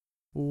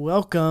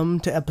Welcome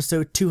to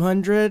episode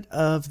 200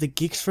 of the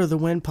Geeks for the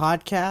Win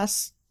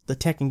podcast, the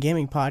tech and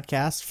gaming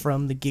podcast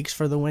from the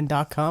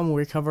geeksforthewin.com,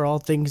 where we cover all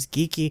things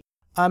geeky.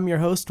 I'm your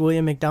host,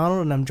 William McDonald,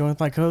 and I'm joined with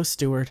my co-host,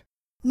 Stuart.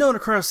 Known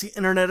across the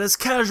internet as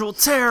Casual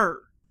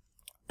Terror.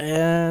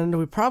 And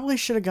we probably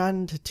should have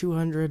gotten to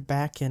 200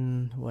 back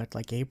in,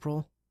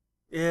 April?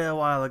 Yeah, a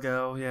while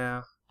ago,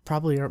 yeah.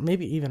 Probably, or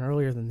maybe even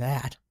earlier than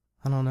that.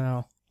 I don't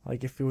know.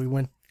 If we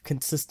went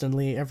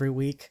consistently every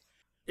week.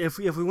 If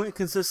we went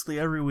consistently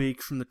every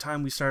week from the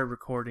time we started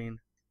recording,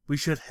 we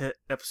should hit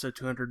episode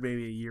 200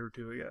 maybe a year or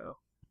two ago.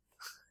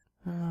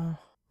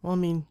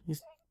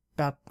 It's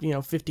about,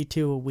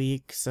 52 a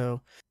week,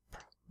 so,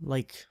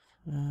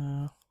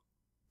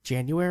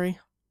 January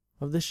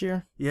of this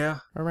year? Yeah.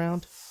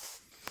 Around?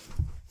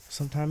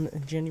 Sometime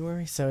in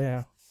January, so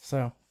yeah.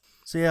 So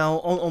yeah,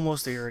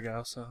 almost a year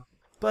ago, so.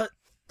 But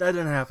that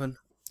didn't happen.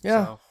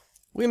 Yeah, so.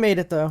 We made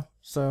it, though,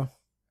 so.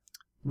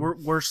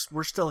 We're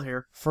still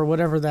here. For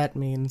whatever that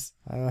means.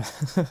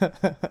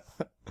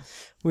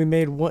 We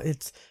made what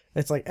it's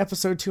like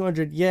episode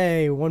 200,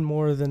 yay, one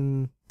more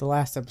than the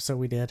last episode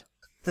we did.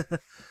 Well,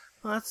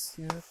 that's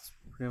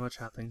pretty much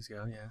how things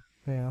go, yeah.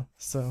 Yeah,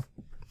 so.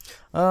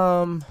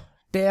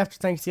 Day after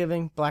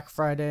Thanksgiving, Black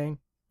Friday.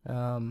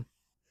 There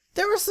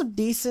was some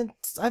decent.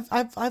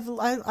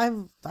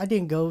 I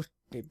didn't go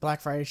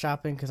Black Friday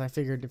shopping because I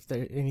figured if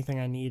there's anything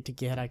I needed to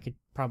get, I could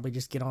probably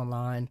just get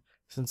online,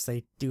 since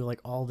they do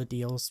all the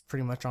deals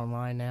pretty much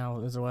online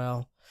now as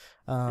well.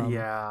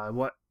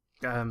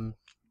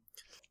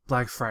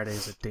 Black Friday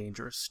is a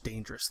dangerous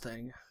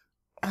thing.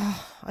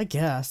 I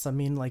guess.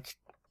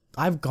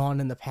 I've gone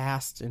in the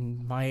past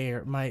in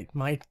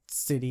my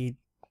city.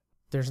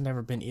 There's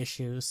never been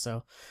issues,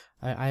 so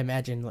I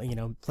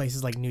imagine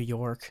places like New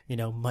York,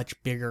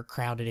 much bigger,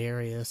 crowded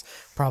areas,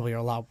 probably are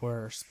a lot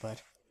worse.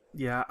 But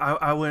yeah,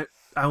 I went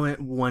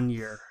 1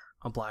 year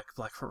on Black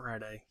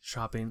Friday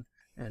shopping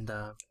and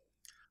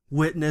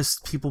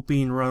witnessed people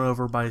being run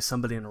over by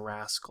somebody in a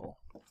rascal.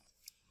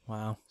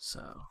 Wow.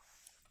 So,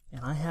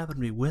 and I happened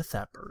to be with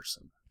that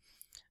person.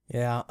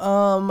 Yeah.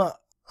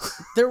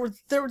 There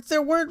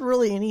weren't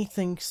really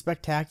anything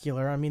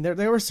spectacular. I mean,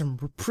 there were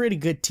some pretty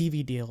good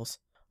TV deals.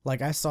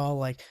 I saw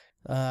what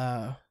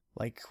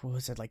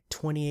was it,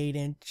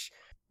 28-inch,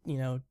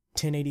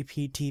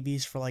 1080p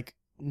TVs for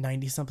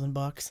 90 something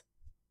bucks.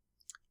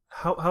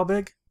 How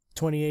big?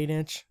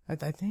 28-inch, I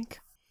think.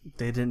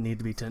 They didn't need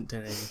to be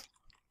 1080.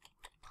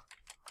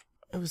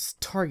 It was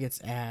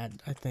Target's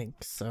ad, I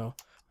think. So,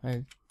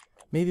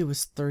 maybe it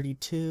was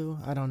 32.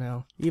 I don't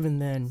know. Even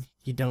then,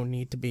 you don't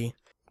need to be,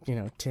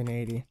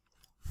 1080.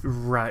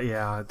 Right.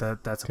 Yeah.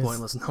 That's a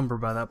pointless number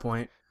by that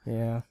point.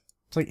 Yeah.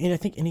 It's I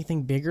think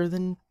anything bigger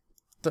than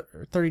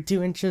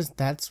 32 inches,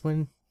 that's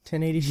when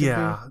 1080 should be.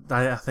 Yeah.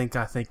 I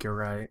think you're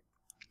right.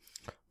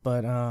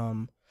 But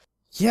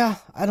yeah.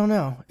 I don't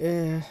know.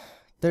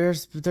 There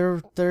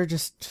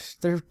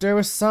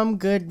was some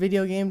good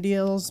video game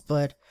deals,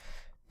 but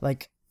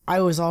I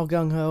was all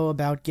gung-ho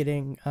about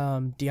getting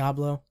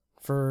Diablo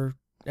for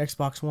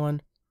Xbox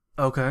One.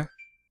 Okay.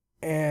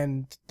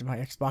 And my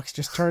Xbox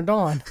just turned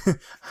on.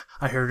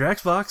 I heard your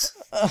Xbox.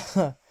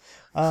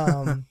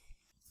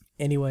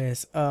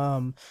 Anyways,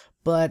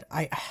 but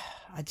I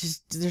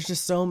just, there's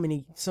just so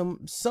many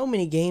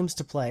games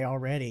to play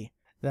already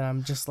that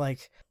I'm just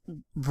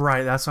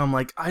right, that's why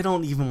I'm I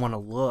don't even want to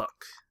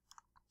look.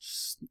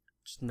 Just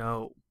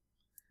no.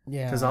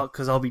 Yeah.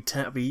 Cause I'll be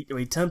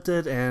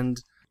tempted,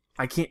 and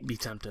I can't be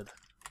tempted.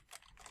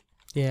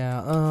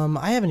 Yeah.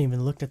 I haven't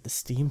even looked at the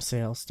Steam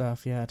sale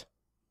stuff yet.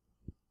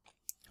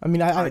 I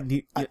mean, I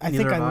think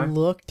I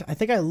looked. I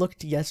think I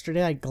looked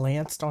yesterday. I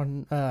glanced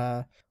on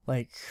what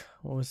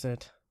was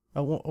it?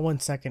 Oh, 1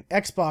 second.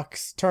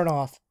 Xbox turn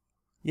off.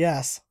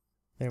 Yes.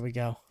 There we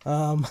go.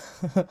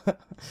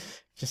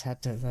 Just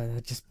had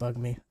to just bug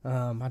me.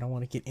 I don't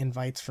want to get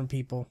invites from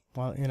people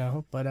while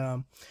but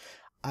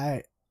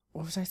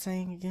what was I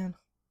saying again?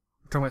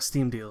 We're talking about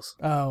Steam deals.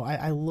 Oh,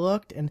 I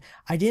looked and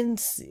I didn't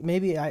see,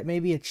 maybe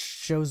it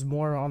shows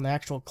more on the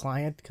actual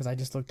client because I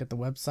just looked at the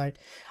website.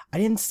 I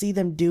didn't see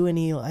them do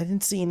any. I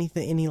didn't see any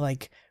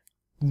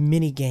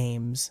mini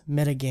games,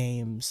 meta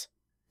games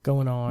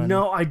going on.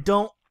 No, I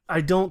don't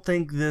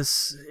think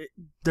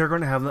they're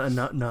going to have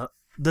no.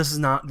 This is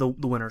not the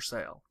winter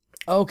sale.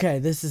 Okay,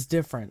 this is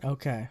different.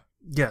 Okay.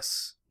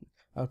 Yes.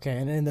 Okay,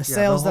 and the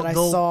sales that I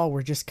saw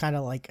were just kind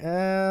of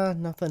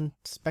nothing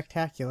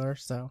spectacular.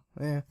 So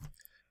yeah.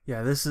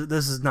 Yeah, this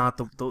is not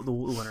the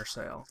winter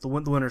sale. The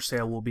winter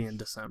sale will be in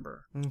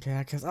December. Okay,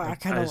 because I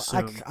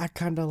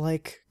kind of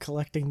like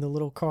collecting the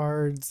little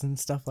cards and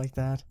stuff like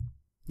that.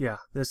 Yeah,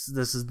 this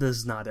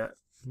is not it.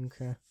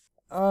 Okay.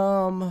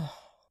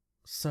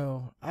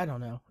 So I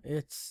don't know.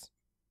 It's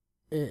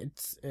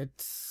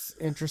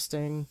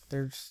interesting.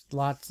 There's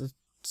lots of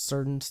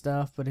certain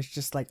stuff, but it's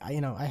just I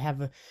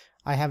have an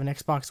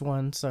Xbox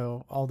One,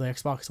 so all the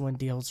Xbox One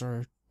deals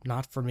are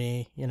not for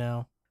me.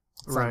 It's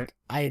right.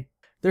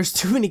 There's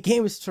too many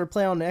games to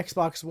play on the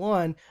Xbox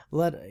One.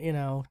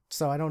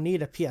 So I don't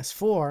need a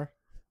PS4.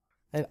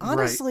 And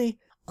honestly,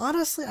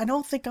 Honestly, I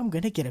don't think I'm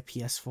gonna get a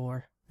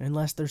PS4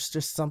 unless there's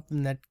just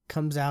something that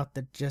comes out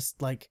that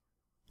just like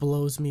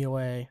blows me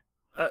away.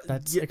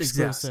 That's Yeah,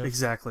 exclusive.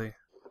 exactly.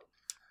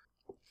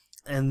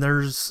 And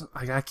there's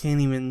like I can't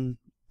even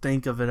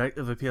think of a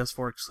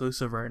PS4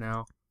 exclusive right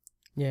now.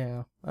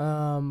 Yeah.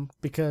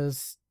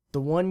 Because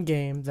the one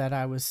game that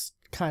I was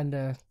kind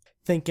of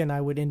thinking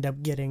I would end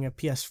up getting a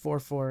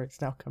PS4 for,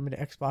 it's now coming to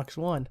Xbox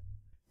One,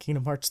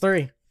 Kingdom Hearts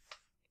 3.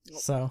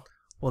 So,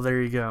 Well,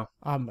 there you go.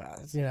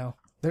 you know,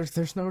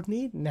 there's no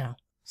need now.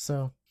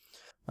 So,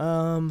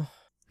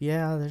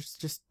 yeah, there's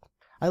just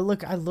I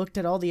looked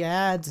at all the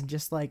ads and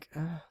just like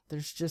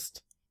there's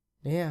just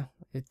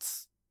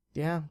there's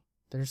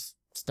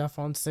stuff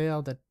on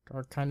sale that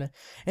are kind of,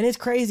 and it's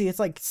crazy. It's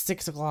like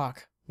 6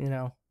 o'clock,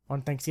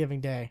 on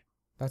Thanksgiving Day.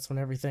 That's when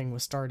everything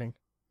was starting.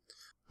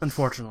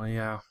 Unfortunately,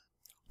 yeah.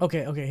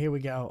 Okay, here we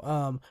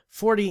go.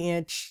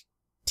 40-inch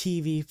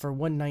TV for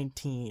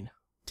 $119,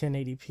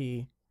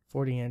 1080p,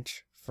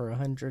 40-inch for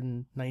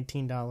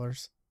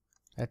 $119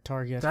 at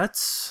Target.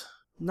 That's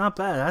not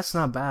bad. That's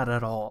not bad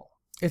at all.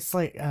 It's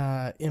like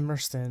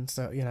Emerson,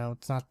 so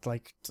it's not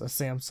like a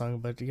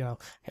Samsung, but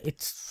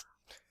it's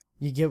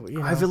you get.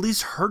 I've at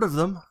least heard of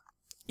them.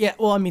 Yeah,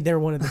 well, I mean, they're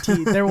one of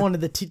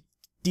the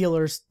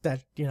dealers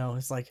that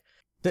it's like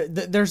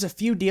there's a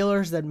few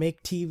dealers that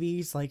make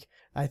TVs, like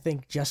I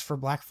think just for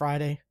Black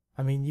Friday.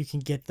 I mean, you can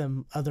get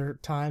them other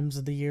times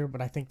of the year,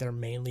 but I think they're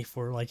mainly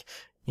for like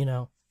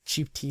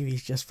cheap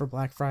TVs just for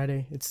Black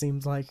Friday. It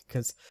seems like,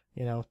 because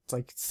it's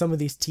like some of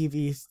these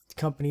TV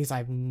companies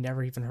I've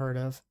never even heard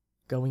of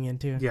going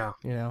into. Yeah.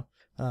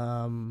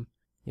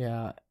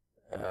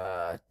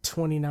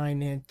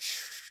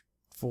 29-inch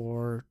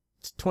for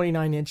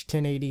 29-inch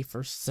 1080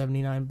 for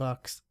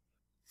 $79.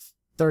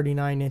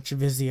 39-inch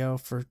Vizio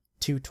for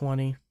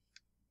 $220.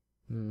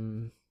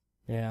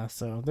 Yeah,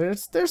 so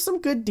there's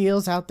some good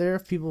deals out there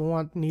if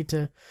people need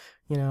to,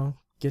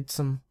 get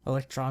some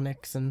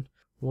electronics and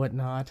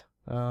whatnot.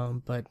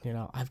 But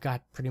I've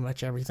got pretty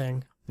much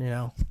everything,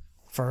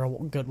 for a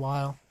good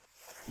while.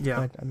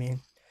 Yeah. But I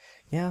mean,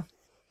 yeah,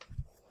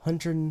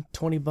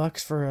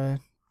 $120 for a,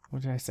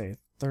 what did I say,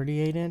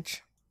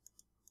 38-inch?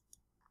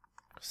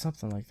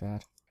 Something like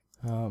that.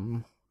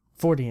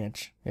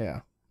 40-inch,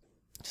 yeah.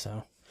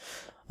 So,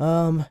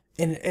 and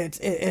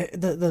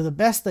the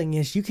best thing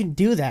is you can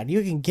do that.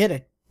 You can get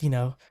a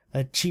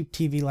cheap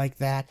TV like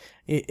that.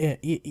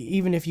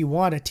 Even if you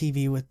want a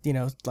TV with,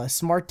 a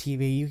smart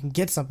TV, you can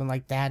get something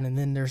like that. And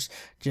then there's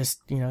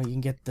just, you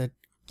can get a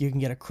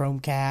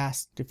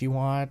Chromecast if you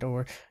want,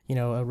 or,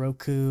 a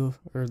Roku,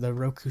 or the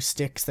Roku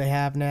sticks they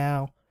have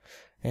now.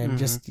 And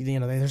just,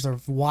 there's a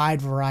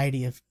wide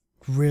variety of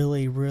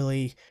really,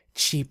 really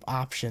cheap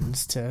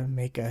options to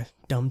make a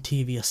dumb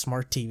TV a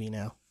smart TV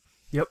now.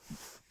 Yep.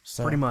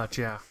 So, pretty much,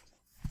 yeah.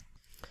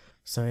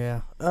 So,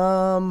 yeah.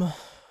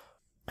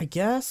 I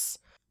guess,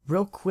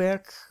 real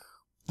quick,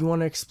 you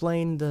want to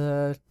explain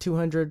the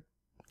 200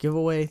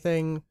 giveaway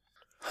thing?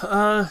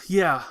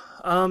 Yeah.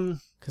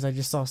 Because I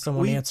just saw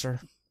someone answer.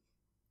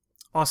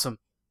 Awesome.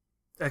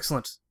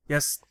 Excellent.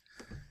 Yes,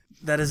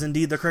 that is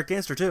indeed the correct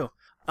answer, too.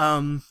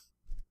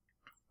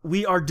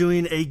 We are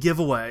doing a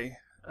giveaway,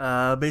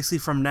 basically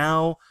from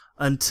now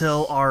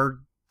until our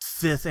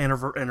 5th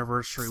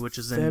anniversary, which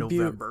is in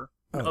November.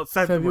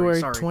 February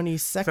sorry.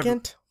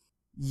 22nd?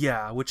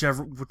 Yeah,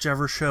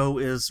 whichever show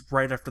is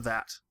right after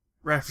that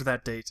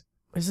date.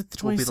 Is it the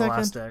 22nd? Will be the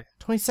last day.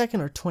 22nd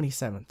or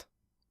 27th?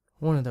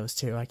 One of those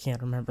two. I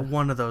can't remember.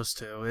 One of those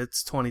two.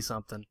 It's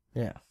 20-something.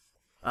 Yeah.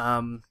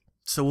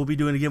 So we'll be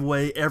doing a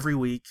giveaway every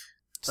week.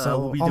 So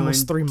we'll be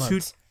almost doing 3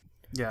 months.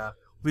 We'll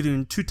be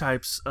doing 2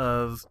 types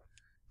of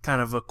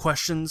kind of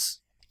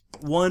questions.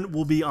 One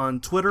will be on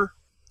Twitter,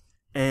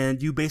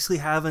 and you basically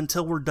have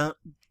until we're done,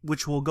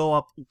 which will go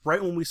up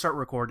right when we start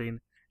recording,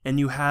 and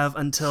you have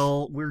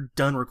until we're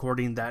done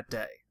recording that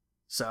day.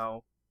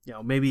 So,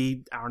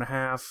 maybe hour and a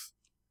half.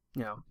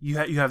 You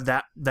have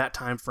that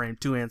time frame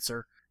to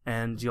answer,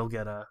 and you'll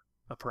get a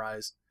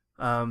prize.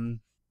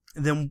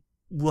 Then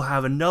we'll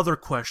have another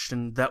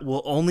question that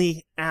we'll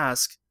only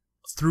ask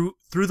through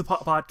the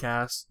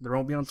podcast. There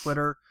won't be on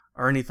Twitter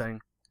or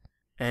anything.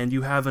 And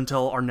you have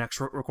until our next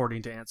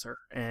recording to answer.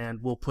 And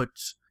we'll put,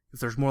 if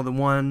there's more than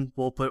one,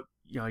 we'll put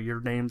your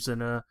names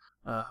in a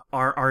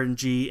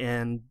RNG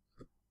and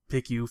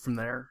pick you from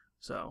there.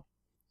 So,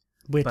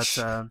 which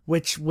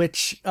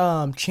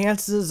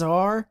chances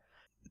are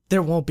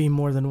there won't be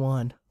more than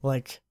one.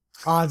 Like,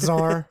 odds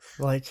are,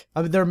 like,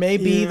 I mean, there may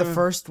be the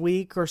first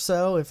week or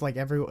so if like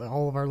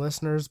all of our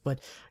listeners, but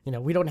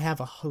we don't have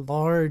a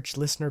large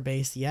listener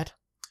base yet.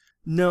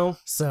 No.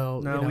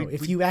 So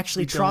if you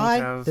actually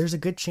try, there's a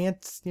good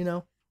chance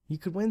you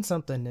could win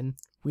something, and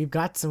we've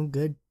got some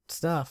good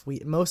stuff.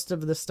 Most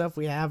of the stuff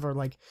we have are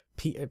like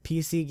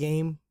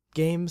PC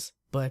games,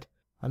 but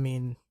I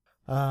mean,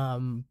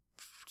 one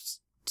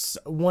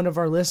of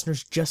our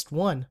listeners just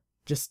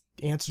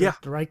answered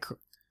the right.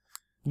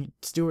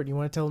 Stuart, you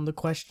want to tell them the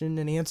question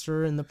and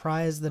answer and the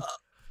prize that?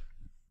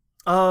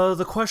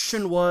 The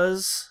question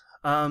was,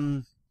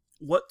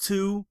 what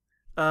two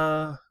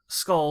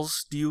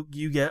skulls do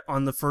you get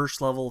on the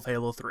first level of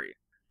Halo 3?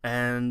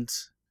 And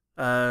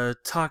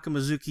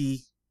Takamazuki,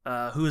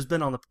 who has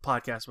been on the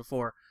podcast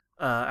before,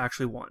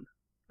 actually won.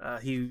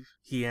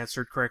 He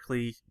answered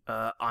correctly,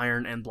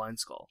 Iron and Blind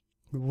Skull.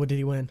 What did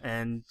he win?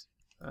 And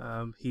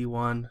he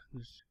won.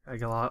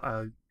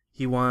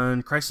 He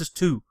won Crisis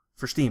 2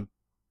 for Steam.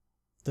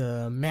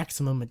 The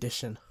Maximum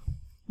Edition.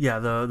 Yeah,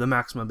 the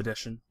Maximum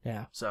Edition.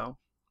 Yeah. So,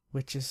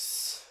 which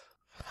is,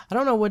 I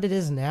don't know what it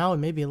is now. It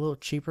may be a little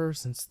cheaper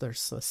since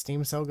there's a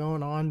Steam sale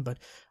going on. But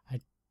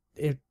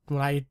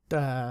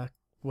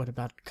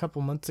about a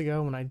couple months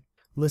ago when I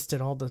listed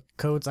all the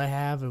codes I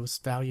have, it was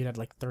valued at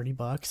like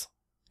 $30.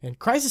 And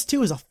Crisis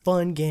 2 is a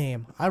fun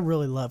game. I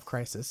really love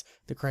Crisis,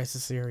 the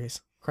Crisis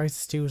series.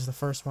 Crisis 2 is the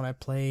first one I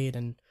played,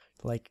 and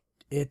like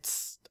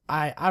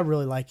I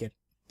really like it.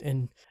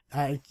 And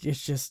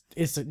it's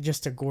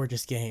just a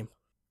gorgeous game,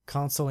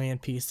 console and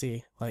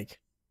PC. Like,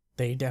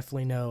 they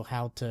definitely know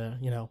how to,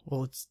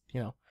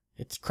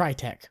 it's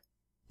Crytek,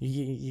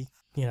 the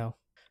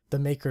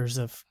makers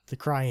of the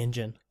Cry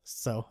engine.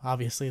 So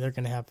obviously they're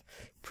gonna have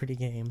pretty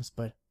games.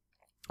 But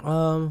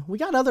we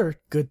got other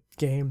good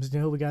games.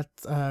 We got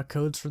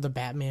codes for the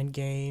Batman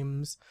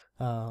games.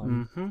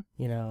 Some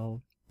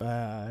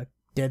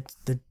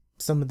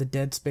of the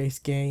Dead Space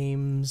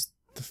games,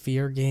 the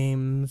Fear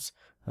games.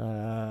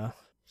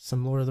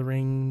 Some Lord of the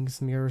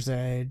Rings, Mirror's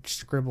Edge,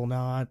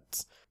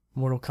 Scribblenauts,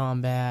 Mortal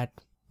Kombat,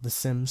 The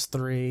Sims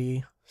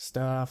 3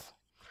 stuff,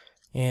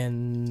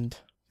 and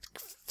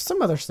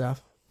some other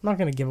stuff. I'm not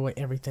gonna give away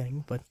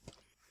everything, but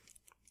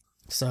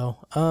so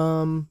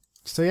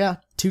yeah,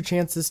 2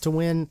 chances to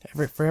win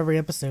for every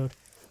episode.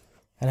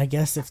 And I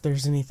guess if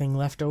there's anything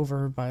left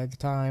over by the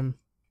time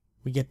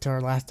we get to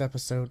our last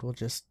episode, we'll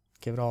just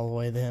give it all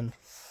away then.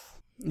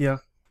 Yeah.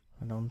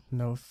 I don't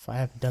know if I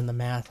haven't done the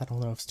math. I don't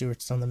know if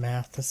Stuart's done the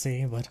math to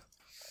see, but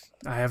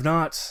I have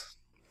not.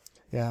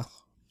 Yeah.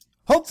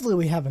 Hopefully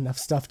we have enough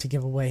stuff to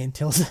give away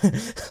until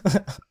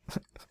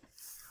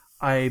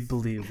I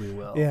believe we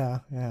will.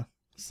 Yeah.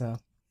 So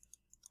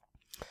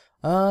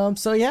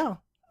yeah.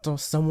 So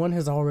someone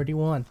has already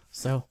won.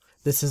 So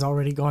this has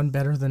already gone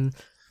better than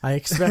I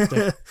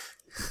expected.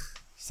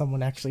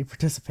 Someone actually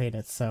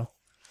participated, so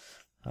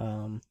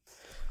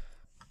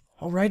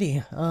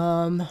alrighty.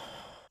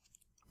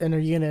 And are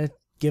you going to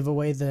give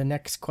away the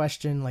next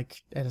question,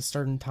 like, at a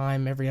certain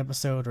time every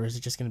episode, or is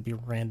it just going to be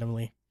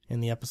randomly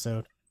in the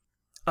episode?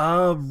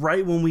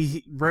 Right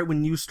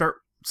when you start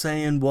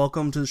saying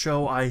welcome to the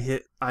show, I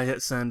hit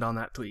send on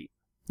that tweet.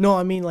 No,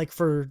 I mean, like,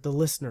 for the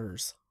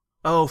listeners.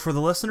 Oh, for the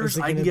listeners,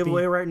 I can give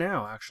away right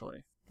now,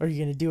 actually. Are you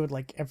going to do it,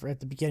 like, at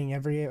the beginning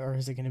or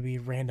is it going to be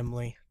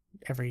randomly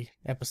every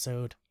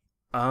episode?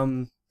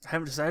 Haven't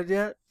decided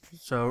yet,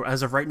 so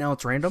as of right now,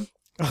 it's random.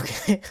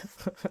 Okay.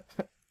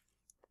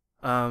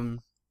 For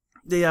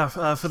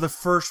the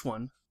first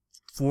one,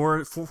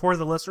 for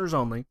the listeners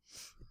only,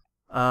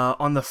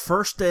 on the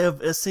first day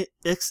of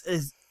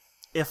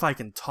if I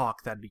can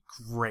talk, that'd be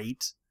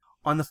great.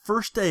 On the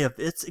first day of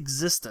its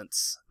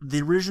existence,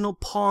 the original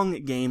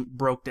Pong game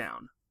broke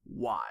down.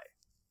 Why?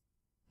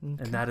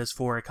 Okay. And that is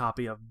for a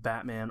copy of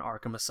Batman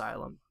Arkham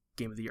Asylum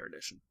Game of the Year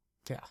Edition.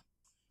 Yeah.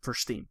 For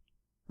Steam,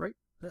 right?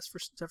 Is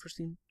that for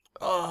Steam?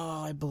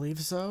 Oh, I believe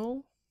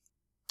so.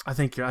 I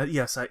think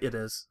yes, it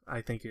is.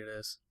 I think it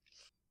is.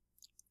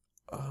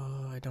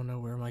 I don't know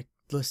where my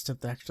list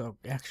of the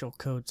actual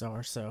codes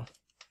are, so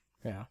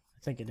yeah, I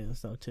think it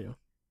is though too.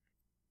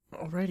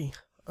 Alrighty.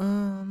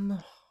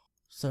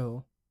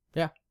 So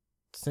yeah,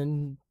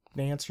 send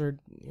the answer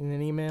in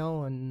an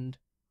email, and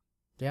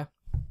yeah,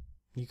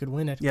 you could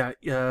win it. Yeah,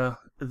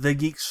 the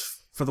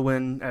Geeks for the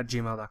win at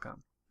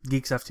gmail.com,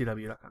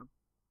 GeeksFTW.com,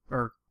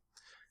 or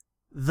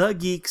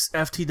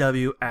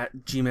thegeeksftw at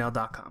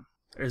gmail.com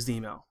is the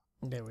email.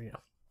 There we go.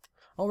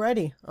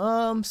 Alrighty.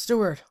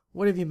 Stuart,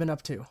 what have you been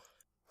up to?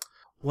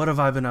 What have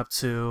I been up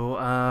to?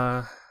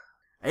 I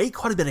ate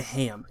quite a bit of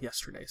ham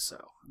yesterday,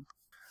 so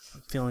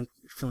I'm feeling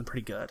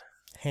pretty good.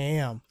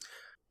 Ham.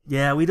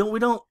 Yeah, we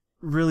don't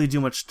really do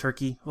much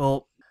turkey.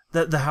 Well,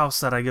 the house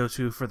that I go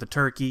to for the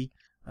turkey,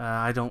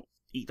 I don't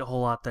eat a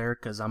whole lot there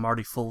because I'm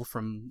already full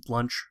from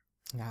lunch.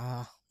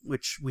 Ah.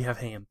 Which we have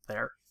ham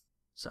there,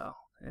 so,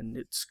 and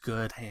it's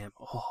good ham.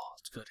 Oh,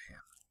 it's good ham.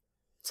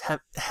 It's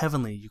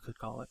heavenly, you could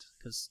call it,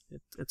 because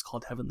it's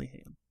called heavenly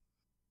ham.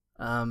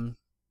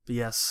 But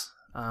yes.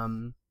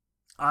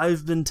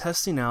 I've been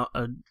testing out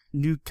a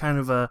new kind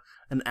of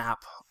an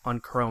app on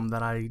Chrome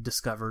that I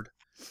discovered.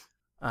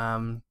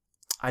 I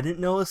didn't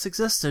know this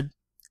existed.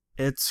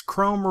 It's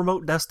Chrome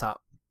Remote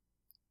Desktop.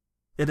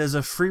 It is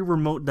a free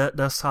remote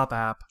desktop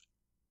app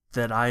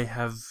that I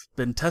have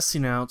been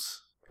testing out,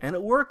 and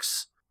it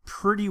works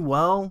pretty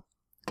well.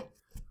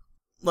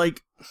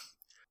 Like,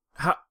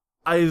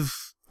 I've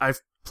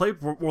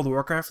played World of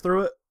Warcraft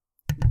through it,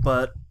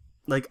 but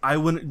like I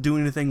wouldn't do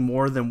anything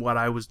more than what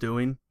I was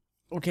doing.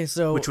 Okay,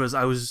 so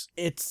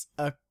it's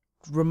a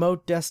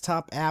remote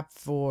desktop app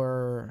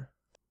for,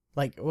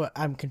 like, what?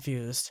 I'm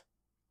confused.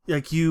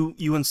 Like you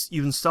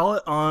install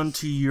it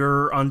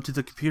onto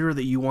the computer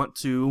that you want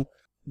to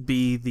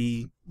be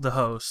the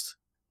host,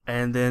 Mm-hmm.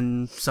 and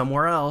then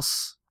somewhere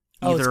else,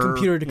 Oh, either it's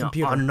computer to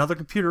computer. on another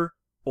computer,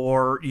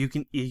 or you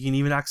can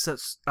even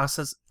access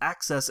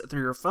it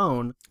through your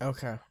phone.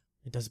 Okay.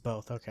 It does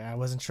both. Okay. I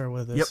wasn't sure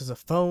whether Yep, this is a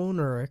phone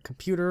or a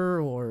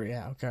computer or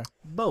yeah. Okay.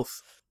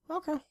 both.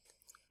 Okay.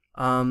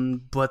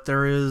 But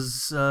there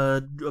is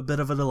a bit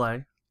of a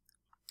delay.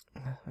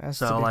 That's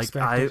to So be like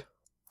expected.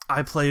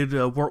 I played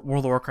World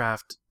of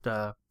Warcraft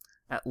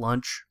at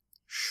lunch.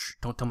 Shh,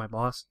 don't tell my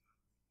boss.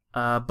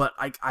 But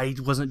I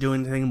wasn't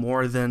doing anything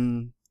more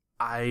than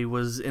I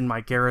was in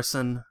my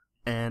garrison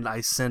and I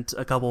sent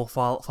a couple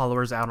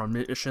followers out on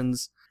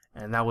missions,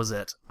 and that was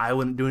it. I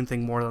wouldn't do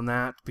anything more than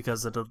that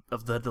because of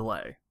the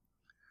delay.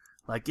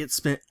 Like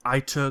I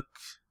took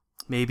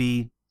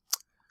maybe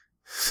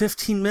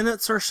 15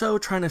 minutes or so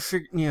trying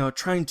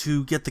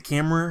to get the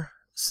camera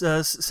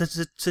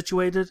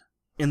situated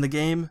in the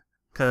game,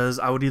 because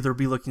I would either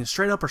be looking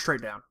straight up or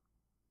straight down,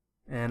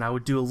 and I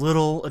would do a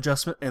little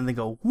adjustment and then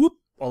go whoop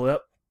all the way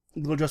up, a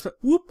little adjustment,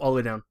 whoop all the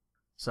way down.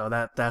 So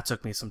that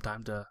took me some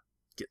time to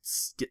get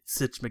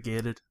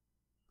situated.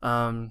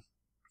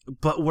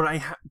 But what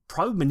I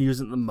probably been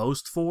using it the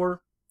most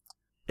for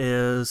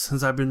is,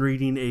 since I've been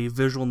reading a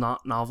visual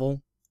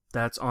novel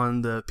that's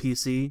on the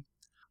PC,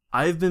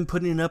 I've been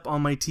putting it up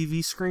on my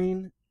TV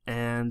screen,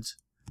 and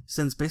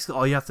since basically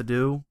all you have to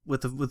do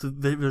with the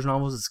visual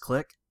novels is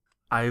click,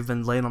 I've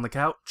been laying on the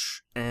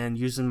couch and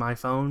using my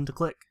phone to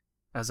click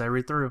as I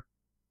read through.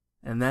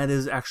 And that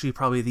is actually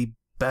probably the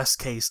best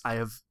case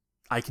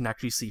I can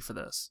actually see for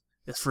this.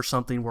 It's for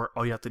something where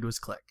all you have to do is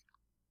click.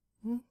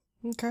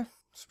 Okay.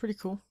 It's pretty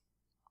cool.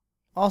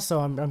 Also,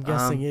 I'm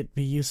guessing it'd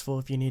be useful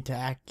if you need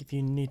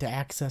to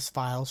access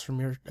files from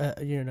your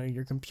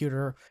your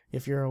computer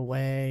if you're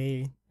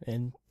away,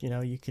 and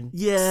you can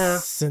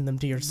send them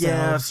to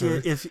yourselves.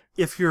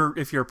 If you're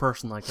a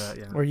person like that,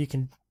 yeah. Or you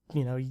can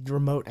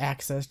remote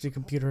access to your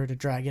computer to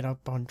drag it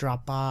up on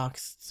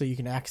Dropbox so you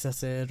can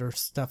access it or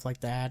stuff like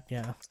that.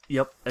 Yeah.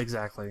 Yep,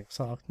 exactly.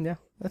 So yeah,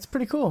 that's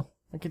pretty cool.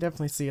 I could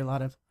definitely see a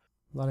lot of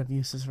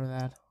uses for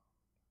that.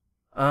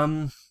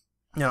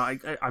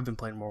 I've been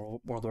playing more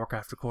World of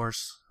Warcraft, of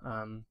course.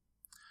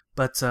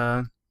 But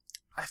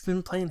I've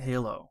been playing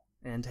Halo,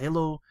 and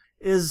Halo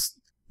is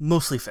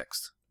mostly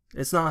fixed.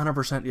 It's not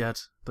 100% yet,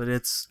 but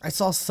it's... I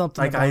saw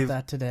something about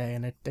that today,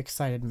 and it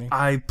excited me.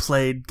 I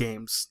played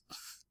games,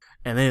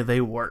 and they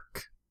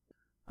work.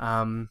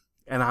 And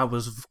I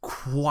was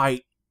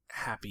quite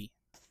happy,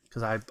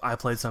 because I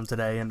played some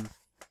today, and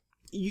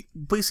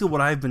basically what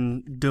I've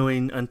been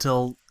doing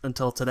until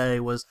today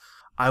was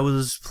I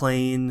was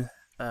playing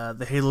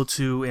the Halo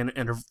 2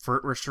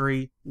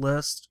 anniversary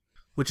list,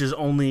 which is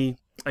only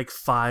like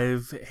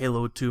 5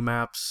 Halo 2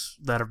 maps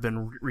that have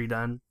been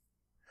redone,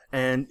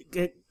 and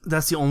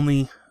that's the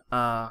only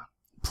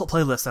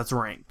playlist that's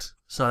ranked.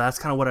 So that's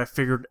kind of what I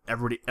figured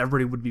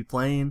everybody would be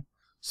playing.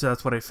 So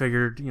that's what I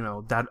figured,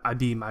 that I'd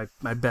be my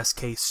best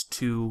case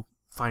to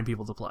find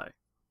people to play.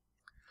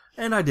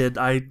 And I did.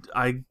 I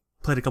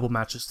played a couple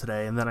matches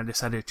today, and then I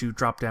decided to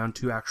drop down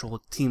to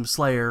actual Team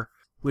Slayer,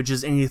 which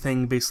is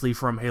anything basically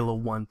from Halo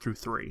 1 through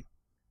 3.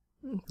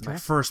 Okay. My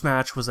first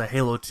match was a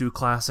Halo 2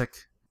 classic,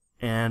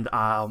 and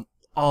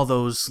all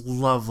those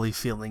lovely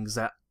feelings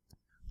that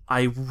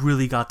I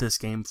really got this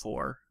game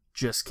for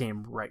just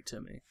came right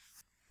to me.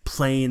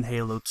 Playing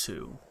Halo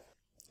 2.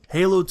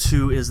 Halo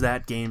 2 is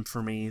that game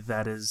for me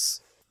that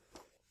is...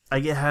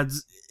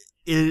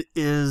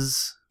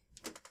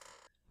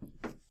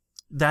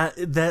 That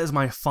is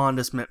my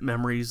fondest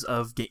memories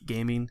of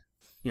gaming,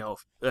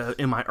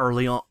 in my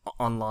early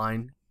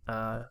online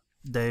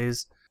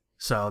days.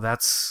 So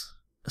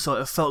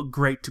it felt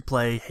great to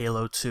play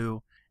Halo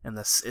 2, and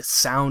it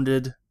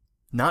sounded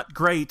not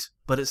great,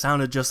 but it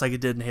sounded just like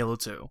it did in Halo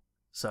 2.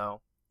 So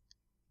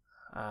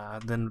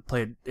then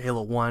played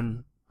Halo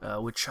 1,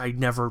 which I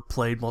never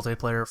played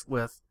multiplayer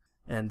with,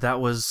 and that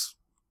was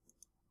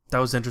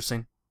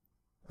interesting.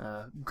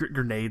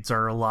 Grenades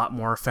are a lot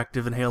more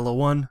effective in Halo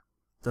 1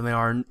 than they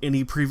are in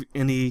any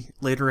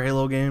later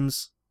Halo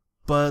games,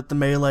 but the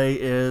melee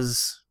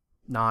is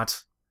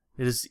not.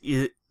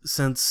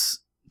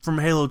 Since from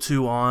Halo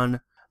 2 on,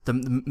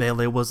 the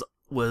melee was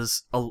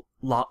a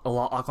lot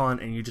lock-on,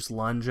 and you just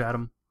lunge at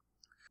them.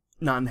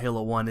 Not in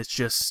Halo 1. It's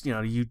just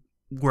you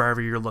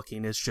wherever you're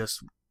looking, it's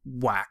just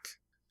whack.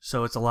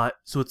 So it's a lot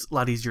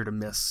easier to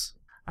miss.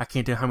 I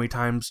can't tell how many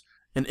times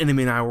an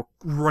enemy and I were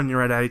running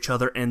right at each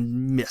other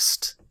and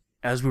missed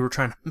as we were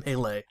trying to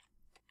melee.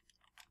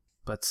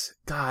 But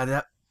God,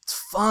 that's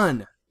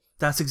fun.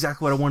 That's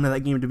exactly what I wanted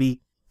that game to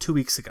be 2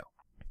 weeks ago.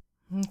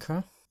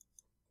 Okay.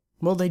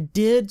 Well, they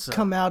did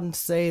come out and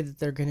say that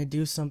they're going to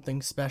do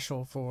something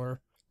special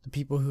for the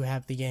people who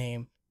have the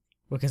game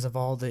because of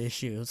all the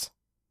issues.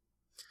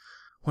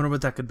 Wonder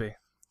what that could be.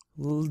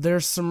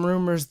 There's some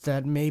rumors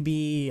that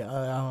maybe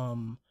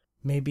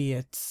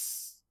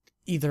it's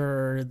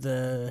either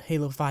the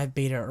Halo 5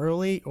 beta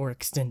early or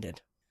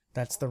extended.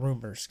 That's the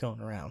rumors going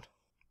around.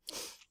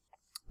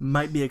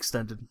 Might be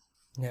extended.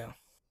 Yeah.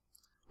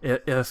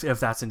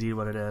 If that's indeed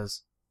what it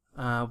is.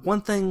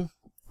 One thing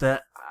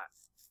that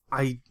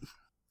I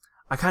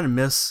kind of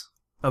miss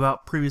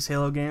about previous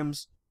Halo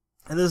games,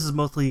 and this is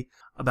mostly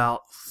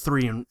about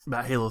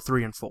Halo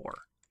 3 and 4,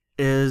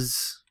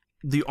 is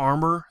the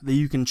armor that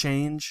you can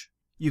change.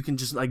 You can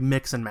just like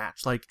mix and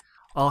match. Like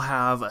I'll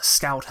have a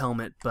scout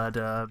helmet, but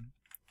an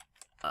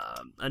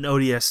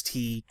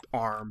ODST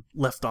arm,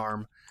 left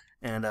arm,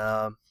 and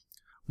a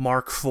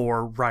Mark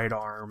IV right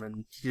arm,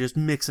 and you just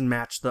mix and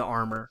match the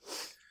armor.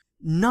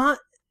 Not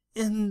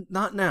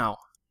now.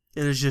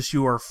 It is just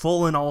you are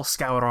full in all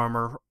scout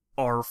armor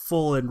or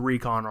full in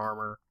recon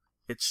armor.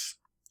 It's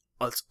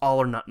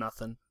all or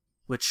nothing,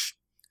 which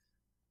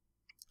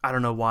I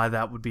don't know why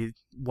that would be.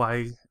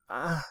 Why?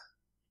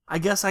 I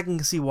guess I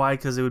can see why,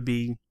 because it would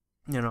be,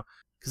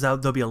 because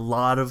there'll be a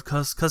lot of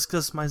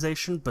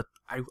customization, but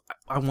I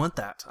want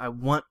that. I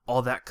want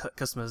all that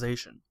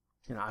customization.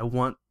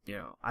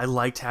 I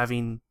liked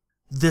having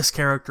this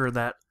character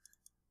that,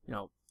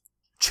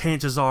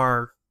 chances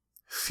are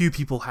few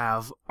people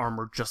have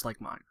armor just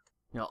like mine.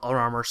 Or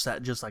armor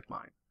set just like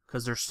mine,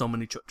 because there's so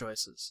many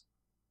choices.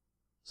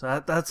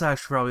 So that's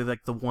actually probably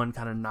like the one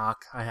kind of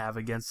knock I have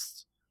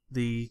against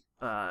the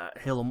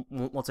Halo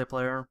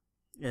multiplayer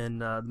in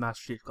the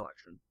Master Chief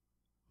Collection.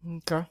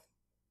 Okay.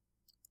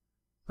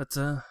 That's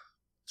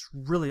it's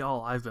really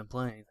all I've been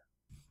playing.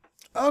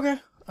 Okay.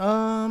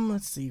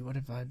 Let's see. What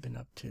have I been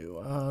up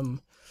to?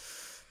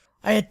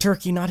 I had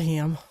turkey, not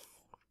ham,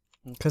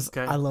 because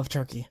I love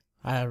turkey.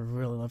 I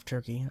really love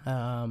turkey.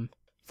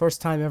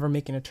 First time ever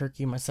making a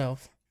turkey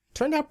myself.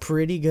 Turned out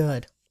pretty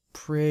good.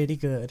 Pretty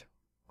good.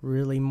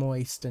 Really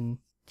moist and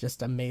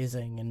just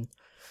amazing. And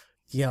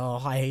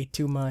I ate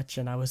too much,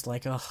 and I was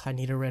like, oh, I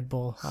need a Red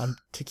Bull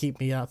to keep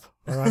me up,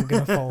 or I'm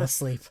gonna fall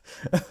asleep.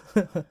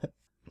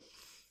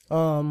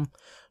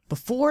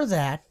 Before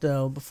that,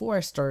 though, before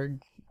I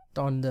started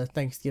on the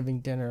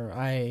Thanksgiving dinner,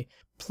 I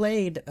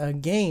played a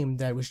game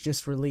that was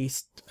just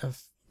released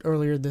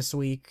earlier this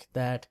week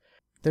that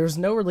there was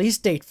no release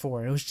date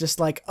for. It was just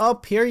like,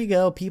 oh, here you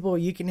go, people,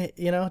 you can,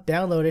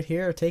 download it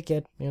here, take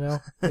it,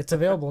 it's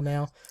available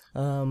now.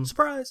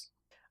 Surprise!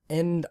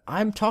 And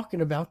I'm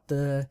talking about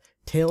the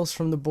Tales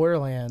from the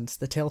Borderlands,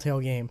 the Telltale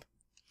game.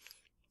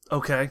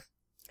 Okay.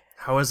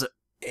 How is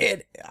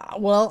it? I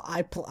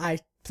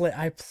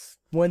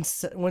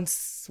once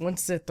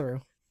sit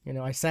through.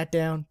 I sat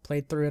down,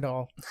 played through it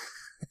all.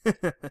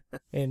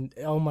 And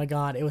oh my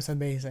god, it was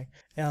amazing.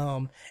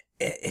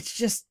 It's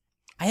just,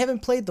 I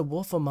haven't played The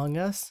Wolf Among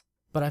Us,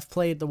 but I've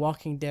played The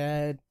Walking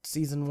Dead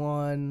Season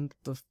 1,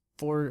 the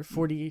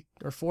 40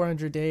 or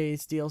 400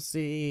 Days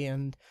DLC,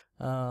 and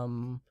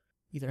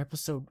either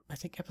episode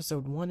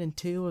 1 and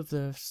 2 of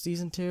the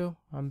Season 2.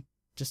 I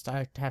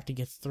have to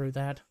get through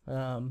that.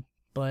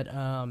 But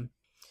I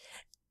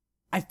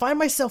find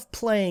myself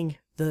playing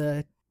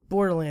the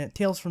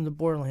Tales from the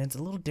Borderlands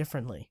a little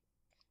differently.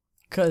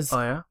 Cause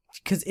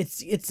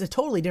it's a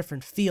totally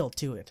different feel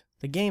to it.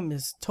 The game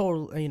is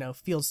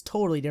feels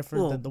totally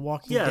different than The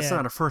Walking Dead. Yeah, it's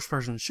not a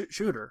first-person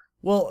shooter.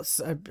 Well,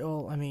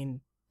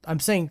 I'm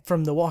saying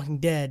from The Walking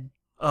Dead.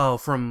 Oh,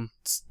 from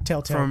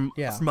Telltale.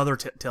 From other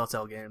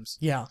Telltale games.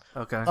 Yeah.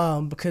 Okay.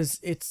 Because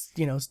it's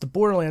it's the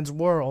Borderlands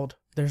world.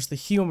 There's the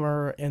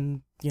humor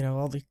and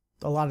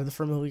a lot of the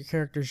familiar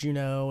characters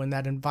in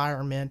that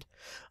environment.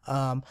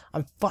 I'm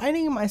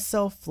finding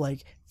myself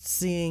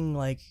seeing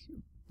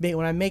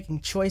when I'm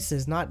making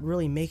choices, not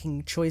really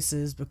making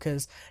choices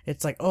because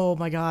it's like, oh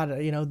my god,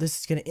 this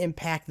is gonna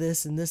impact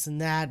this and this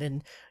and that,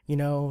 and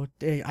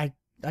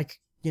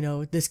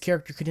this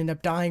character could end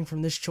up dying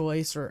from this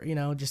choice, or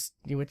just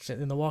which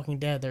in The Walking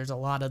Dead there's a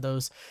lot of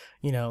those,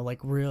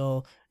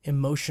 real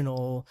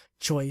emotional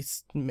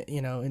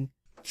and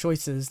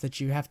choices that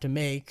you have to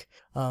make.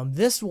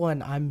 This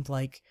one I'm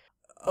like,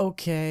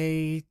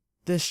 okay,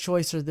 this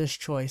choice or this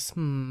choice,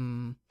 let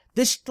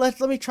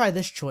me try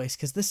this choice,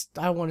 because this,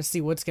 I want to see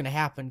what's going to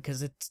happen,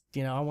 because it's,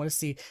 I want to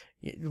see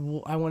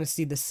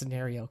this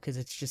scenario, because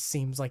it just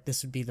seems like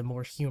this would be the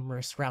more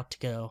humorous route to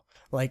go.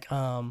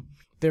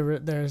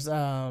 There's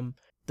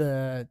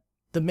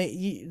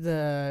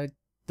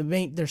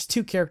there's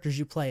two characters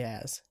you play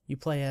as. You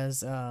play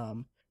as a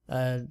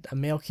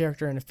male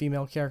character and a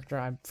female character.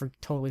 I'm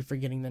totally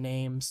forgetting the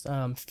names.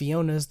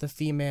 Fiona's the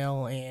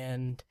female,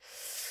 and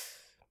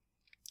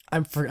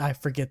I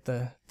forget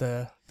the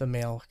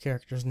male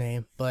character's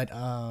name, but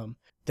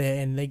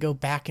they go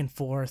back and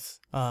forth.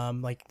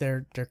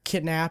 They're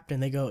kidnapped,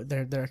 and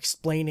they're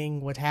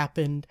explaining what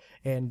happened,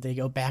 and they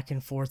go back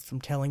and forth from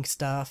telling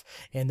stuff.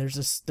 And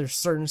there's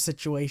certain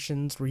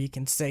situations where you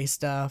can say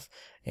stuff,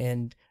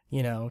 and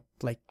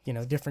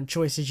different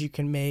choices you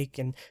can make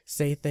and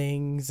say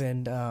things.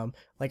 And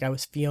I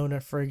was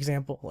Fiona, for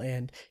example,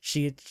 and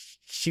she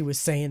was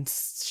saying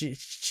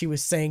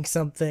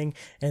something,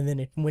 and then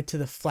it went to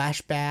the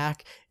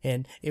flashback,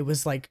 and it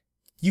was like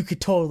you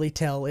could totally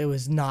tell it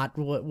was not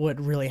what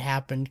really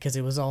happened, because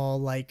it was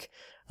all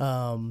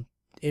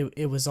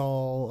it was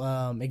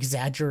all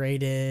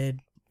exaggerated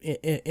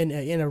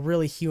in a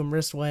really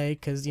humorous way,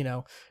 because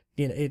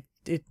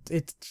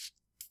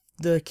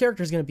the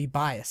character's going to be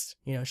biased.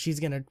 She's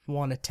going to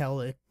want to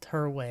tell it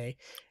her way.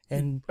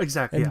 and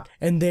Exactly.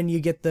 and then you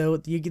get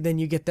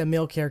the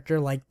male character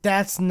like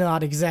that's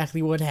not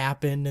exactly what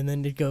happened, and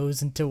then it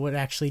goes into what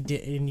actually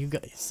did, and you go.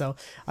 So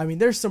I mean,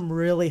 there's some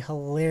really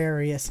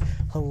hilarious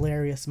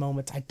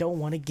moments. I don't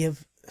want to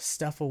give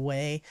stuff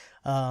away.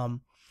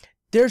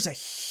 There's a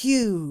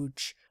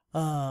huge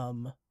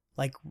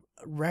like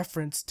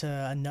reference to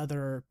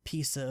another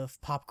piece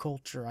of pop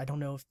culture. I don't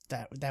know if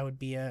that would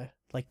be a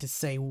like to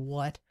say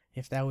what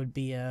if that would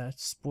be a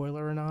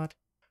spoiler or not.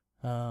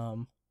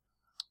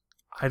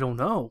 I don't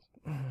know.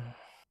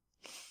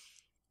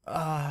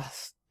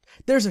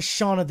 There's a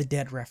Shaun of the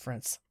Dead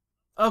reference.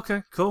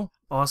 Okay, cool,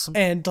 awesome.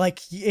 And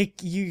like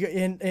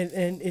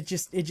and it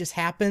just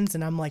happens,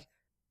 and I'm like,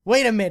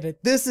 wait a minute,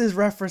 this is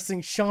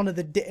referencing Shaun of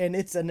the Dead, and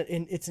it's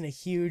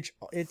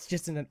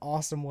just in an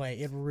awesome way.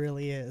 It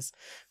really is.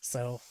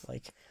 So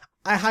like,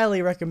 I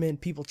highly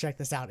recommend people check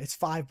this out. It's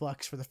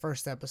 $5 for the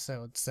first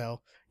episode.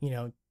 So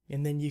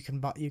and then you can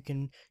buy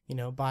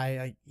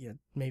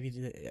maybe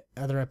the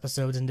other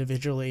episodes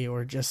individually,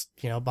 or just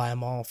buy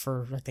them all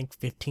for I think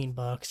 $15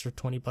 or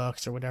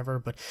 $20 or whatever.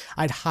 But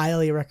I'd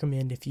highly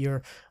recommend if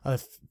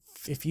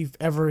you've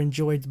ever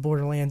enjoyed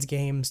Borderlands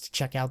games to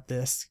check out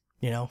this.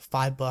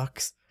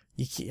 $5.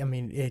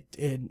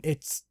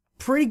 It's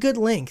pretty good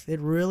length. It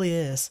really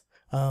is.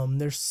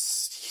 There's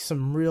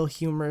some real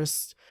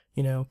humorous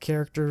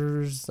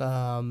characters.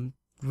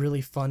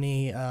 Really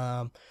funny.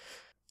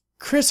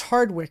 Chris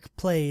Hardwick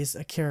voices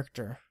a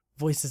character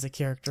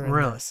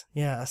in this.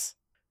 Yes.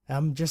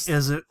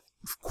 Is it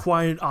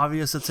quite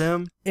obvious it's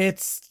him?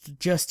 It's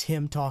just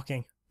him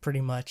talking,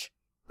 pretty much.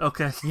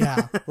 Okay.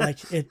 Yeah, like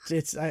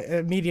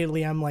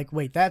immediately I'm like,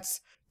 wait, that's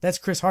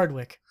Chris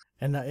Hardwick,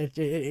 and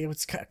it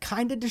was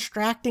kind of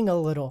distracting a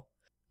little,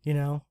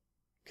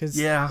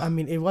 because I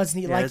mean, it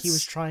wasn't like he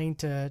was trying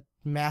to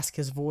mask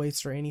his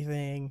voice or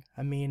anything.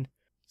 I mean,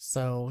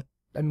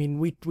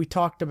 we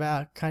talked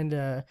about I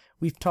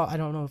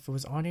don't know if it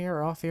was on air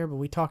or off air, but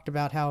we talked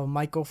about how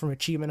Michael from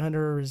Achievement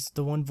Hunter is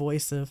the one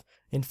voice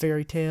in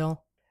Fairy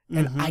Tail.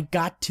 And I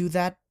got to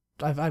that.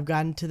 I've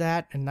gotten to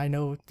that, and I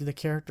know the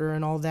character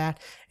and all that,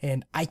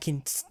 and I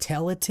can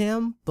tell it's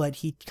him, but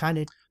he kind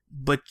of...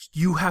 But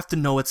you have to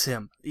know it's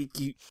him.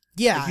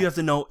 Yeah. If you have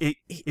to know...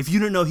 If you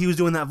didn't know he was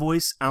doing that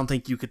voice, I don't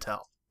think you could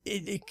tell.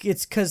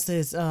 It's because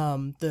the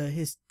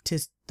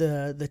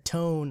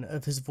tone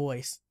of his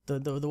voice,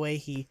 the way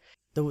he...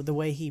 The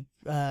way he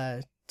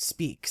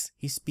speaks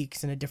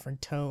in a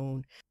different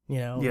tone,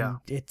 Yeah.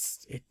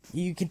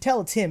 You can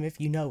tell it's him if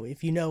you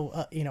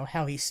know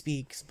how he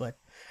speaks, but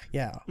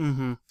yeah.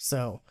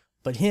 So,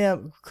 but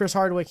Chris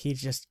Hardwick,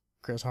 he's just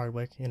Chris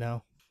Hardwick,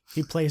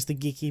 he plays the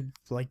geeky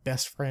like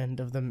best friend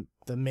of the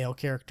male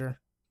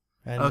character,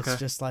 and It's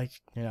just like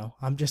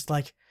I'm just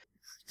like,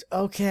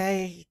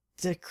 okay,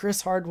 to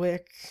Chris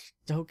Hardwick,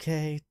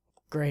 okay,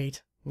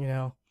 great,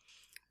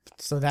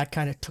 So that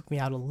kind of took me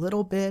out a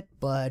little bit,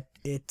 but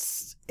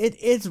it's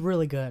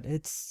really good.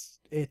 It's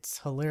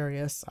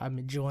hilarious. I'm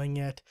enjoying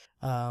it.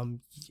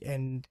 And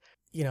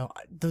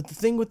the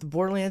thing with the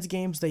Borderlands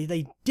games,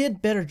 they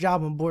did better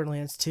job on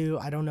Borderlands 2.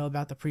 I don't know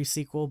about the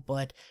pre-sequel,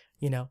 but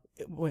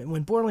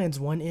when Borderlands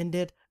 1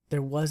 ended,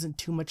 there wasn't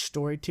too much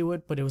story to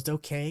it, but it was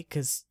okay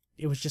because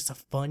it was just a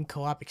fun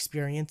co-op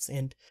experience,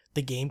 and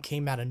the game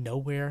came out of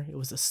nowhere. It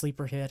was a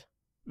sleeper hit.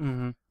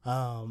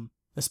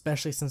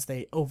 Especially since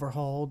they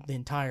overhauled the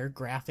entire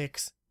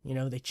graphics.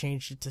 They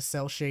changed it to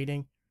cell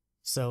shading,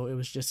 so it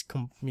was just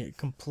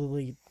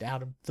completely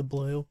out of the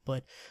blue.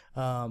 But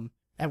and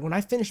when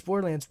I finished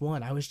Borderlands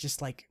 1, I was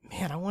just like,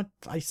 man, I want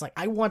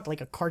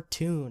like a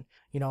cartoon.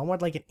 I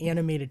want like an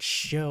animated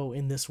show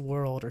in this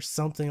world or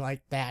something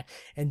like that.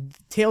 And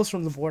Tales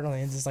from the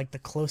Borderlands is like the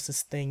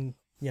closest thing,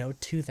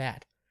 to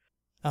that.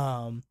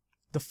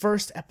 The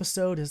first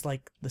episode is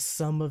like the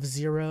sum of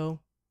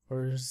zero,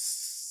 or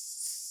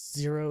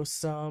zero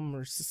sum,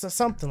 or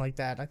something like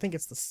that. I think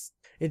it's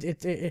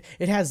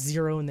it has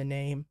zero in the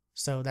name,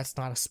 so that's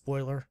not a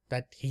spoiler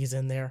that he's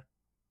in there.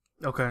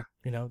 Okay.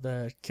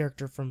 The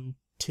character from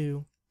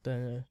 2,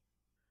 the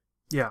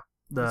yeah,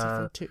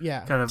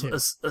 kind of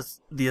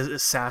the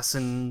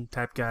assassin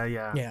type guy.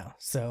 Yeah.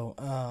 So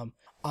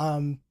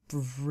I'm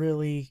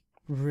really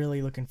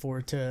looking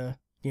forward to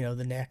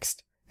the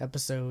next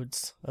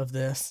episodes of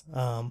this.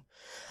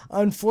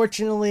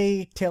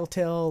 Unfortunately,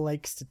 Telltale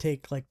likes to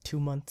take like 2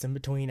 months in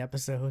between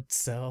episodes,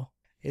 so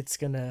it's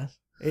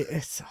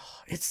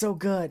so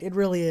good. It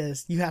really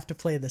is. You have to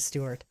play this,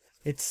 Stuart.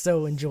 It's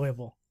so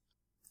enjoyable.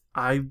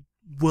 I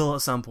will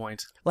at some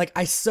point. Like,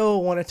 I so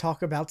want to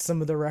talk about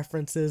some of the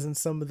references and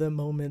some of the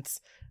moments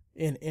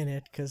in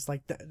it, because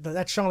like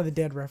that Shaun of the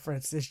Dead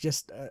reference is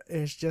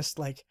just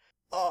like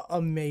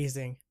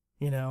amazing.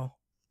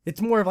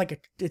 It's more of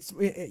like it's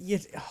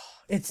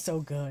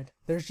so good.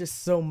 There's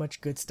just so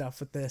much good stuff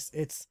with this.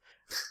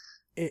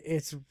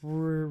 It's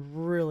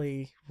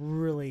really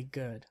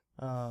good.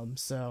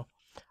 So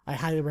I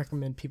highly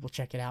recommend people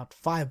check it out.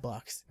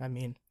 $5. I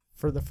mean,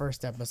 for the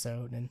first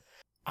episode, and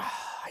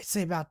I'd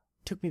say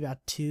took me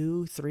about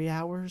 2-3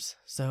 hours.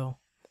 So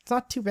it's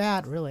not too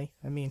bad, really.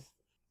 I mean,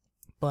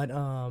 but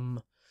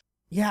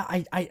yeah,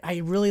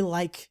 I really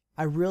like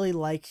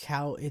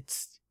how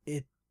it's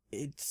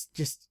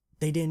just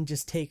they didn't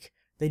just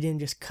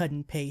cut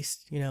and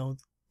paste, you know,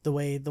 the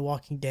way The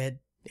Walking Dead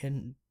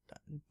and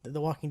The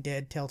Walking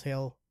Dead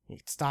Telltale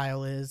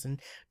style is, and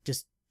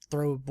just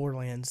throw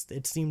Borderlands.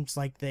 It seems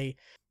like they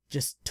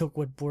just took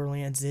what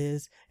Borderlands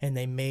is and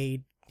they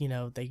made, you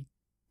know, they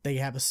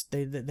have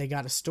they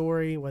got a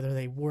story, whether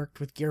they worked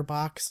with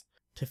Gearbox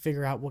to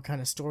figure out what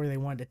kind of story they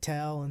wanted to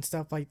tell and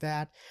stuff like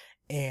that,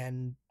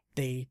 and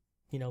they,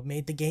 you know,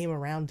 made the game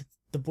around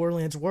the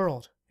Borderlands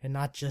world, and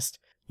not just,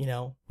 you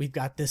know, we've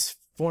got this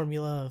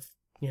formula of,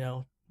 you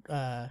know,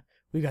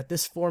 we've got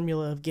this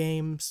formula of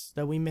games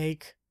that we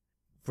make,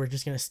 we're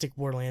just gonna stick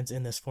Borderlands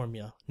in this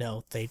formula.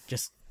 No, they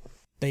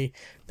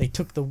they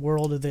took the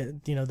world of the,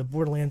 you know, the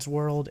Borderlands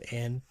world,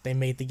 and they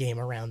made the game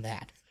around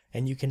that,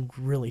 and you can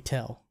really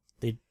tell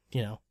they,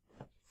 you know,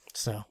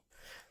 so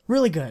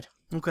really good.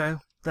 Okay,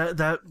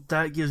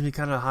 that gives me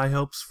kind of high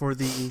hopes for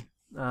the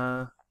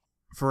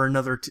for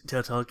another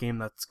Telltale game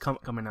that's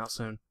coming out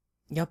soon.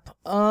 Yep.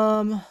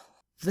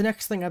 The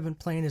next thing I've been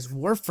playing is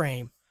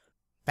Warframe.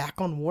 Back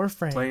on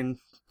Warframe.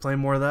 Playing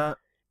more of that.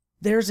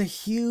 There's a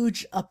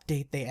huge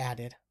update they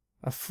added,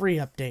 a free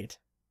update.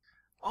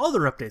 All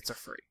their updates are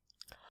free.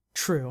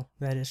 True,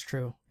 that is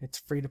true. It's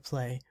free to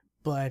play,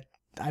 but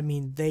I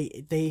mean,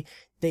 they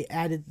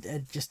added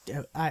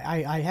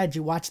I had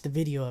you watch the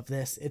video of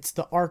this. It's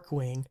the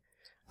Archwing,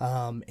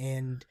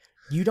 and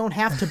you don't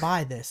have to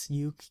buy this.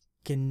 You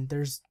can,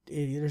 there's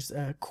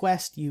a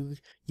quest. You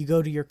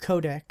go to your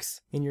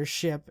codex in your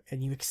ship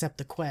and you accept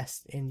the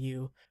quest, and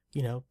you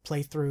know,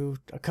 play through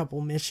a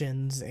couple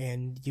missions,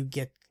 and you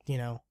get, you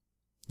know,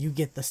 you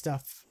get the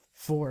stuff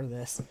for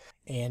this,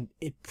 and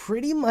it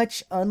pretty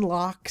much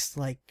unlocks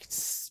like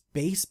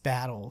space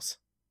battles,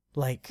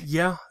 like,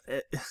 yeah,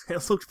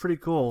 it looks pretty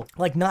cool.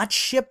 Like, not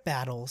ship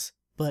battles,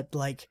 but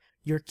like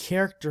your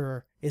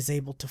character is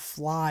able to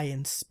fly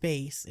in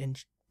space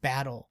and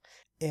battle,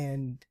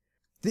 and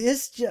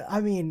this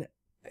I mean,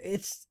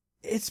 it's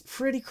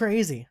pretty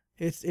crazy.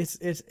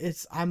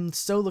 It's I'm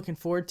so looking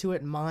forward to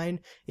it.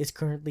 Mine is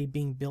currently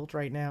being built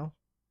right now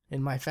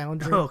in my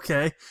foundry.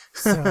 Okay.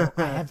 So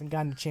I haven't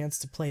gotten a chance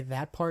to play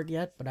that part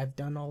yet, but I've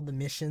done all the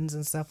missions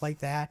and stuff like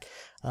that.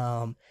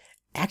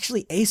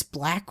 Actually, Ace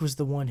Black was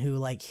the one who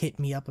like hit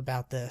me up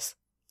about this.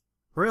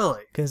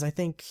 Really? Because I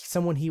think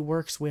someone he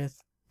works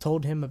with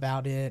told him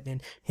about it,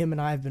 and him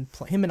and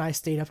I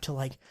stayed up till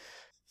like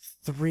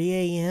 3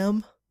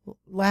 a.m.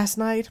 last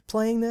night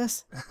playing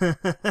this.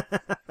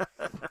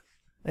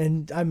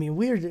 And I mean,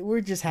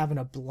 we're just having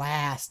a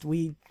blast.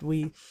 We've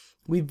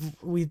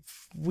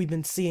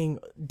been seeing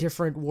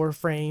different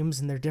Warframes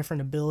and their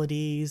different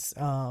abilities.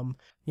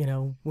 You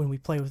know, when we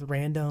play with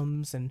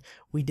randoms, and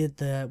we did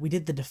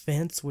the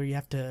defense where you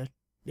have to.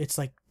 It's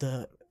like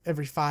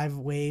every 5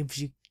 waves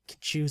you can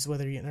choose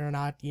whether or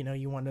not, you know,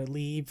 you want to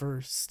leave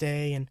or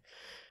stay, and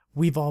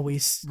we've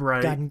always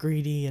gotten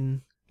greedy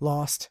and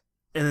lost.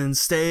 And then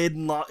stayed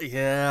and lost.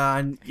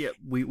 Yeah,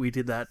 we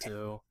did that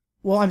too.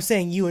 Well, I'm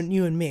saying you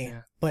and me.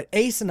 Yeah. But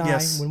Ace and I,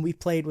 yes. When we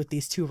played with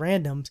these 2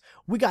 randoms,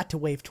 we got to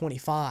wave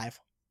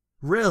 25.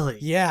 Really?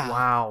 Yeah.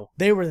 Wow.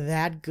 They were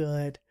that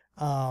good.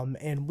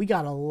 And we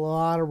got a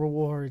lot of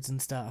rewards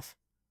and stuff.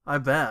 I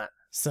bet.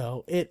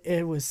 So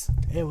it was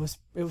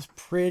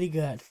pretty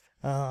good.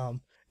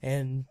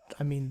 And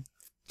I mean,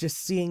 just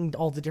seeing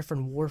all the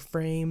different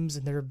Warframes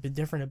and their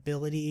different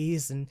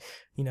abilities, and,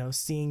 you know,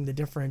 seeing the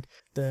different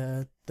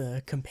the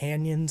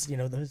companions, you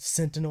know, the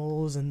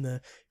Sentinels and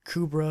the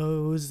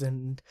Kubros,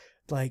 and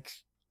like,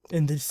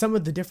 and some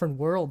of the different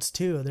worlds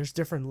too. There's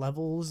different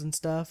levels and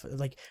stuff.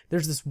 Like,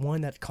 there's this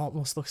one that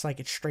almost looks like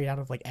it's straight out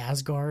of like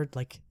Asgard,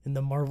 like in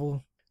the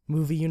Marvel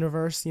movie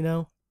universe, you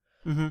know.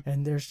 Mm-hmm.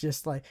 And there's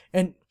just like,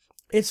 and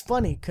it's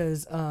funny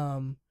because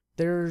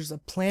there's a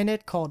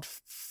planet called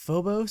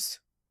Phobos,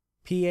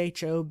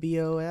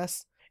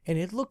 Phobos, and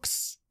it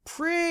looks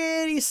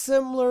pretty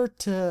similar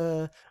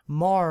to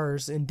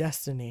Mars in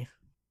Destiny.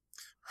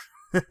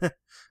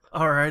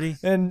 Alrighty.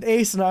 And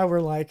Ace and I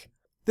were like,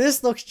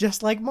 this looks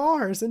just like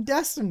Mars in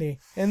Destiny.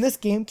 And this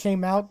game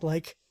came out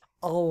like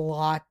a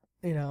lot,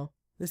 you know,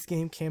 this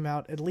game came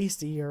out at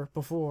least a year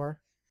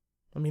before.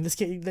 I mean,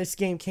 this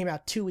game came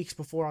out 2 weeks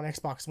before on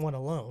Xbox One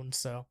alone,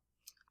 so.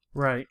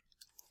 Right.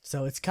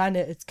 So it's kind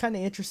of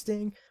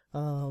interesting.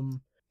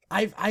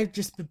 I've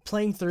just been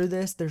playing through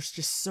this. There's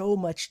just so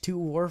much to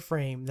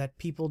Warframe that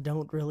people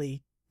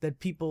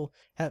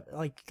have,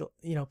 like,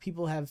 you know,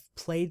 people have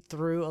played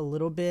through a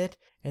little bit,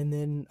 and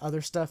then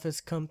other stuff has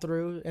come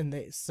through, and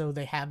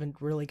they haven't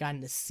really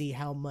gotten to see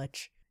how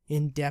much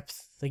in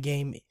depth the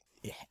game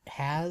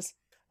has.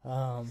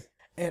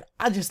 And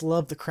I just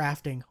love the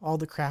crafting, all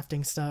the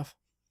crafting stuff.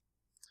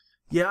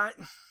 Yeah,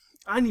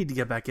 I need to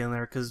get back in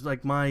there, because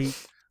like my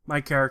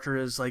character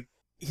is like,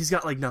 he's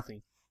got like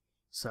nothing,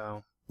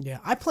 so. Yeah,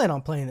 I plan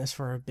on playing this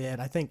for a bit.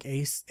 I think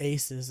Ace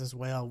is as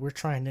well. We're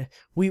trying to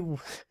we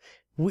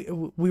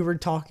were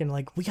talking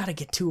like, we got to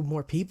get 2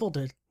 more people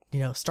to, you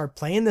know, start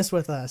playing this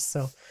with us,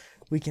 so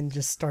we can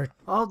just start.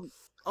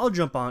 I'll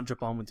jump on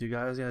with you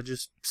guys. Yeah,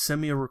 just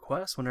send me a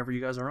request whenever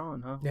you guys are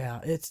on, huh? Yeah,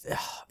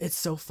 it's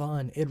so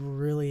fun. It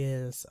really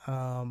is.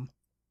 I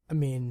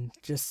mean,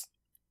 just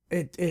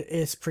it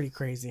is pretty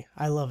crazy.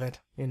 I love it.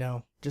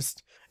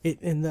 Just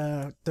it in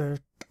the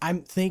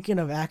I'm thinking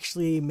of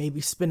actually maybe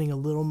spending a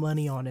little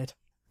money on it,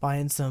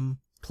 buying some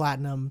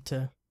platinum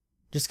to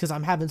just because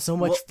I'm having so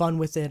much fun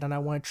with it and I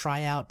want to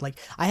try out. Like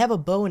I have a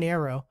bow and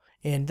arrow,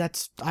 and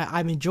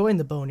I'm enjoying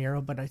the bow and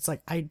arrow, but it's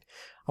like I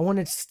want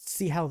to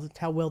see how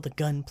well the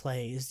gun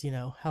plays.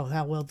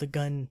 How well the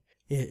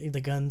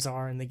guns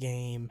are in the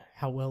game,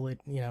 how well it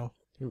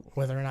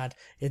whether or not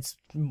it's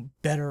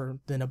better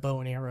than a bow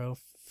and arrow,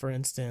 for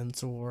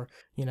instance, or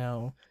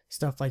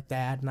stuff like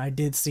that. And I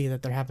did see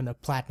that they're having a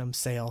platinum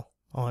sale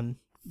on.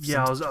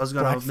 Yeah, I was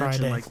going to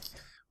mention like,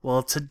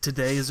 well,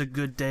 today is a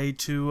good day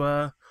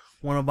to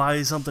want to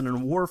buy something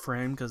in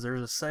Warframe because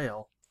there's a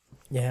sale.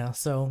 Yeah,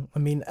 so I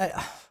mean,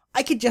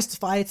 I could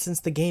justify it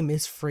since the game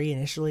is free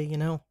initially,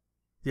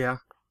 Yeah.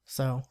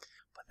 So.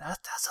 But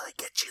that's how they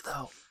get you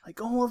though. Like,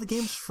 oh well, the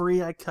game's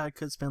free. I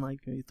could spend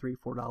like maybe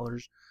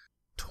 $3-4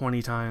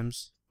 20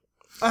 times.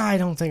 I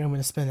don't think I'm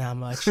going to spend that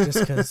much just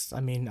because,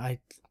 I mean, I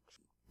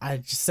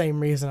just same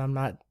reason I'm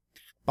not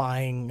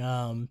buying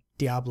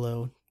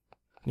Diablo,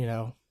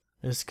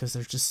 just because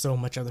there's just so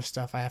much other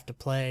stuff I have to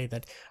play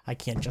that I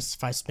can't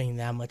justify spending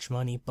that much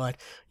money. But,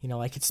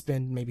 I could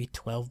spend maybe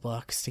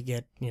 $12 to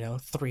get,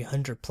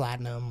 300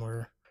 platinum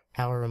or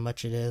however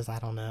much it is. I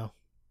don't know.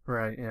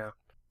 Right, yeah.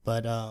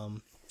 But,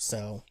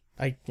 so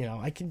I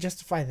can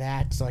justify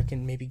that so I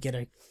can maybe get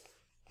a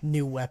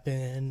new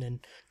weapon and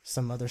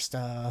some other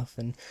stuff.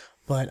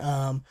 But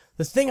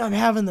the thing I'm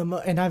having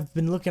and I've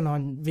been looking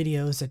on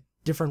videos at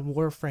different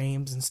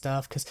Warframes and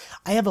stuff, because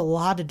I have a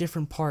lot of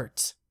different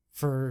parts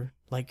for,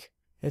 like,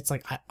 it's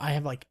like I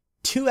have like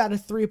 2 out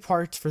of 3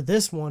 parts for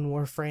this one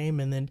Warframe,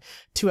 and then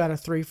 2 out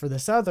of 3 for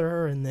this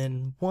other, and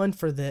then 1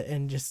 for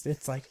and just,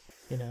 it's like,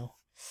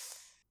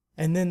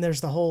 and then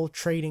there's the whole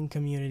trading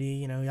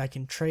community. I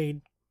can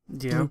trade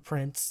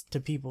blueprints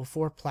to people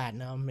for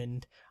platinum,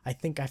 and I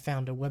think I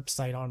found a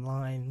website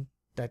online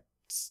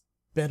that's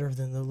better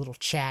than the little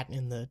chat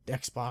in the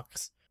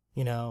Xbox,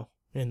 in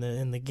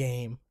the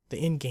game, the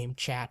in-game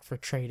chat for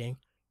trading.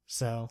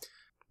 So,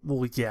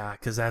 well, yeah,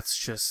 because that's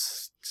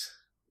just,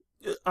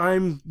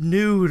 I'm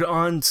nude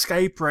on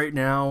Skype right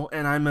now,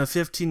 and I'm a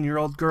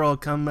 15-year-old girl.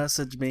 Come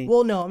message me.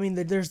 Well, no, I mean,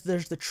 there's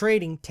the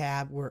trading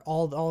tab where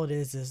all it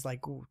is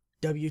like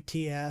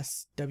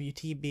WTS,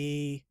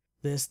 WTB,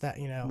 this, that,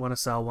 want to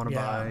sell, want to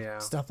buy, yeah,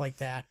 stuff like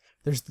that.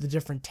 There's the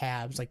different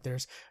tabs, like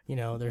there's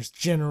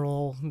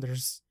general,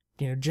 there's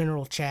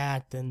general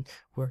chat, then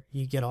where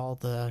you get all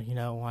the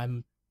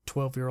I'm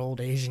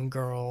 12-year-old Asian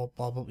girl,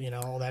 blah blah,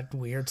 all that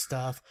weird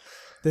stuff.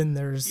 Then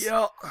there's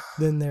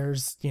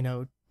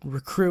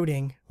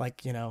recruiting,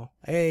 like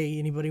hey,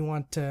 anybody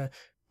want to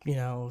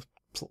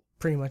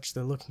pretty much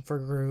they're looking for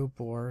a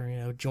group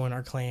or join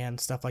our clan,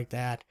 stuff like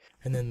that.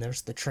 And then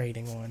there's the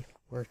trading one,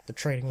 where the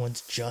trading one's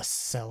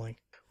just selling,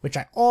 which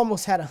I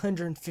almost had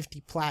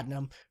 150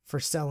 platinum for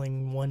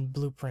selling one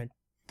blueprint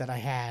that I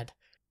had.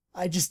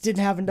 I just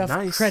didn't have enough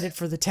credit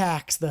for the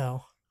tax,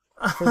 though.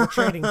 For the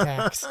trading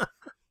tax.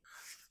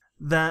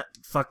 That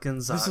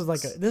fucking sucks.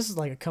 This is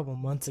like a couple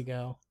months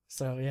ago.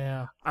 So,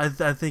 yeah. I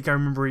think I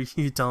remember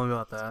you telling me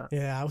about that.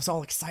 Yeah, I was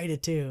all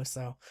excited, too.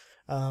 So,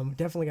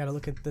 definitely got to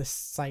look at this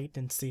site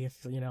and see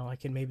if, I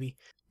can maybe,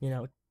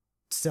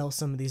 sell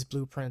some of these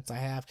blueprints I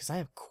have. Because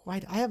I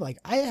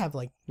have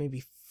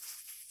maybe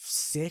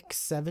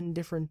 6-7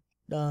 different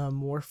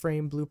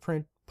Warframe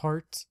blueprint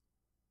parts.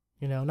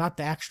 Not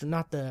the extra,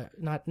 not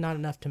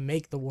enough to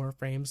make the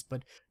Warframes,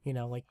 but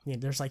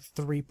there's like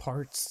 3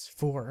 parts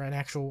for an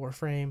actual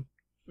Warframe.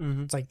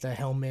 Mm-hmm. It's like the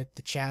helmet,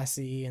 the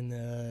chassis, and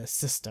the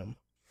system.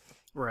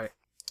 Right.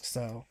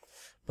 So,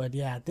 but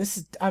yeah, this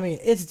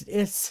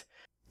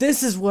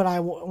is what I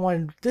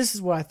wanted. This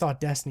is what I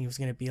thought Destiny was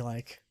gonna be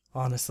like.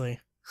 Honestly,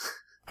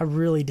 I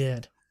really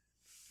did.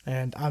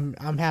 And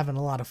I'm having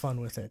a lot of fun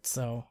with it,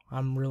 so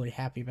I'm really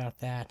happy about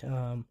that.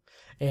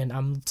 And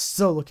I'm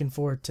so looking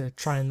forward to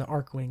trying the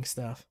Arcwing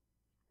stuff.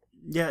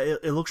 Yeah,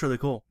 it looks really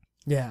cool.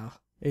 Yeah,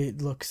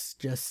 it looks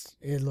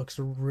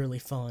really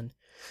fun.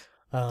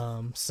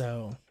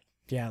 So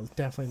yeah,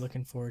 definitely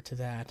looking forward to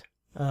that.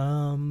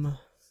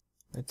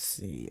 Let's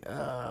see.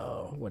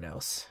 What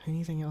else?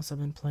 Anything else I've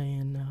been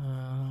playing?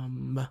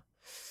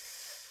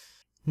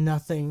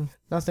 Nothing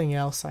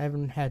else. I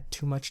haven't had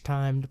too much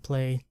time to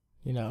play.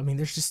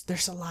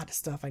 There's a lot of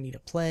stuff I need to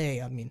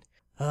play.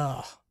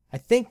 I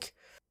think,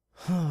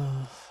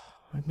 I'm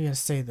gonna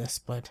say this,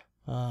 but,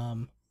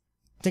 I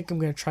think I'm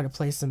gonna try to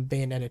play some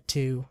Bayonetta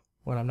 2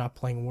 when I'm not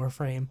playing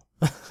Warframe.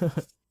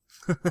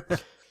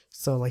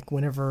 So,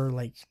 whenever,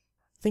 I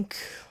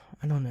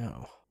don't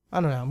know.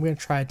 I'm gonna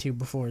try to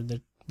before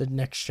the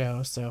next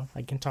show, so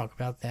I can talk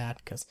about that,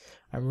 because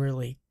I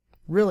really,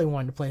 really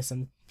wanted to play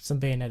some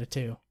Bayonetta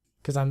 2.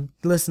 Because I'm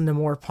listening to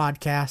more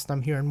podcasts,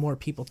 I'm hearing more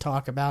people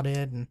talk about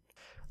it, and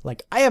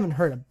I haven't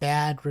heard a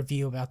bad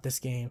review about this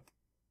game,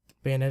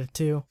 Bayonetta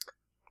 2.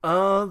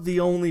 The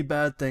only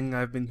bad thing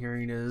I've been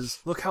hearing is,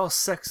 look how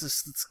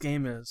sexist this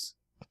game is.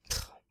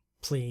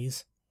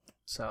 Please.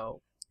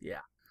 So,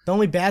 yeah. The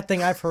only bad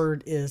thing I've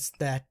heard is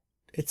that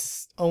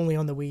it's only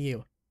on the Wii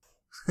U.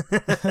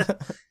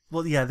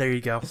 Well, yeah, there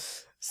you go.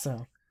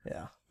 So,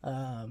 yeah.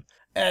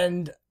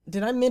 And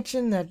did I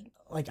mention that,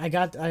 like,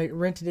 I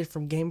rented it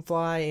from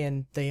GameFly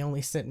and they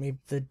only sent me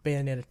the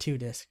Bayonetta 2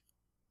 disc.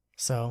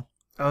 So,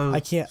 I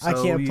can't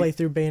play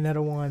through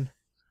Bayonetta 1.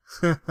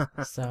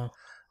 So,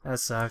 that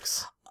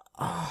sucks.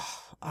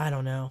 I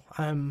don't know.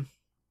 I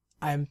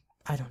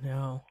don't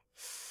know.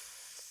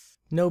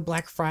 No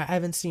Black Friday. I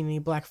haven't seen any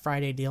Black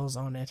Friday deals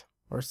on it,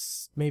 or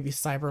maybe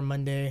Cyber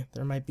Monday.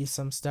 There might be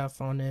some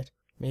stuff on it.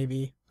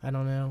 Maybe, I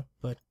don't know,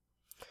 but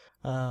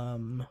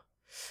and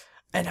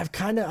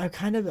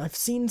I've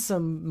seen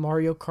some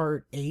Mario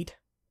Kart 8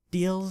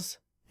 deals,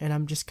 and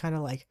I'm just kind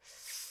of like,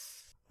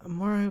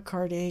 Mario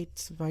Kart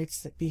 8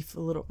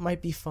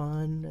 might be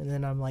fun, and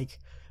then I'm like,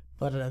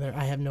 but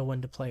I have no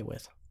one to play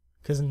with,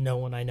 because no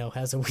one I know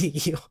has a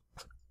Wii U.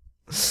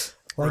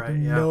 Like, right,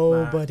 yeah.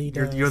 Nobody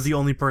does. You're the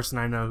only person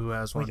I know who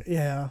has one. Like,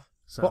 yeah.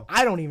 So. Well,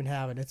 I don't even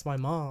have it. It's my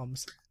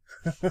mom's.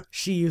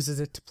 She uses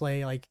it to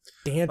play, like,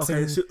 dancing.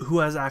 Okay, so who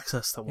has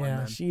access to one, yeah,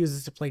 then? She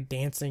uses it to play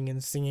dancing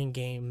and singing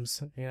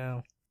games, you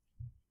know.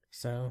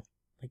 So,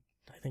 like,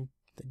 I think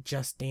the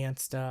Just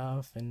Dance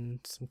stuff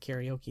and some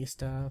karaoke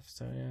stuff,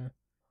 so, yeah.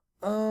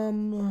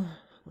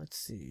 Let's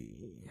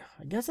see.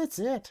 I guess that's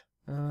it.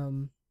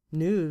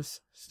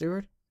 News,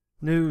 Stuart?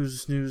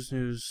 News.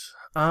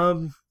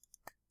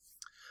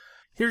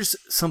 Here's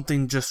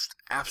something just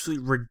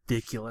absolutely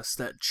ridiculous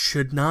that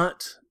should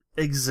not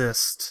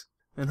exist,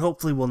 and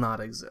hopefully will not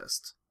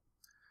exist.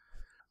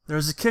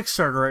 There's a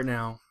Kickstarter right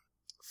now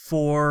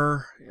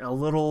for a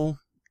little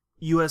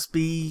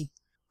USB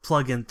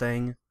plug-in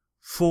thing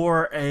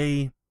for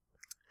a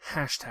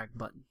hashtag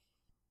button.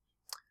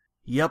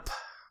 Yep,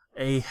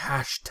 a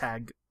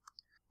hashtag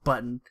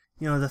button.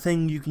 You know, the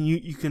thing you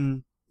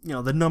can,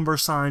 the number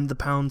sign, the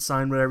pound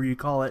sign, whatever you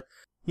call it.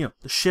 You know,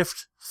 the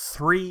Shift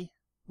 3.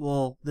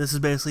 Well, this is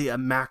basically a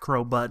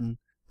macro button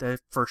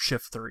for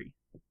Shift 3.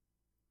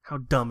 How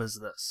dumb is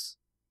this?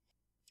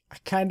 I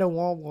kind of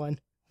want one.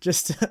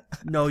 Just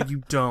No,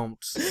 you don't.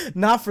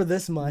 Not for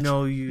this much.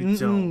 No, you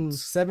don't.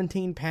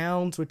 17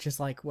 pounds, which is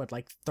like, what,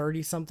 like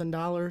 $30-something?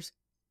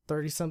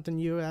 30-something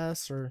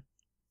US, or...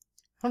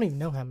 I don't even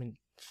know how many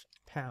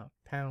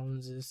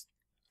pounds is...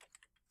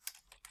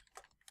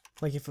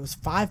 Like, if it was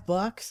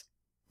 $5,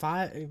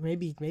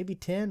 maybe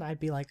 10, I'd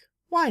be like,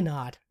 why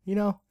not? You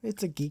know,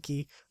 it's a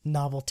geeky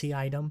novelty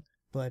item,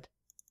 but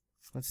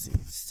let's see,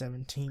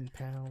 17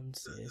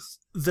 pounds is...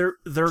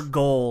 Their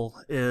goal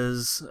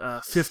is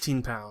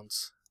 15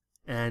 pounds,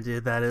 and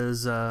that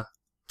is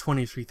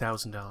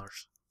 $23,000.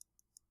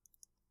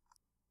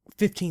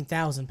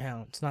 15,000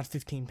 pounds, not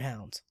 15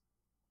 pounds.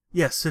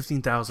 Yes,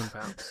 15,000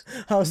 pounds.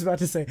 I was about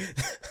to say,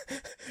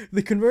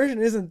 the conversion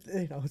isn't,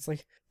 it's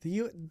like,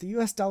 the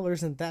US dollar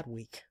isn't that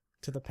weak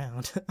to the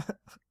pound.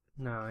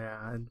 No,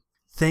 yeah.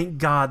 Thank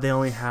God they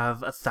only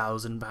have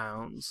 1,000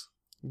 pounds.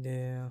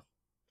 Yeah.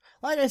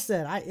 Like I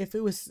said, if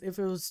it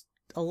was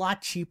a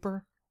lot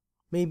cheaper,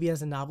 maybe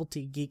as a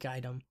novelty geek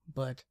item,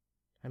 but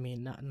I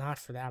mean, not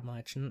for that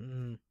much.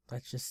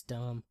 That's just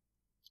dumb.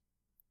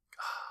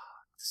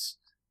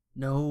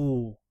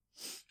 No.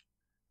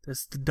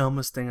 That's the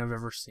dumbest thing I've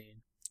ever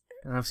seen.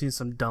 And I've seen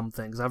some dumb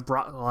things. I've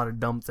brought a lot of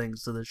dumb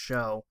things to this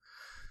show.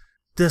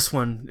 This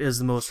one is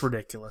the most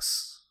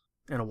ridiculous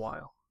in a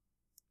while.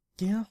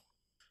 Yeah.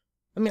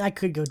 I mean, I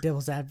could go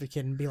devil's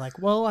advocate and be like,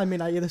 well, I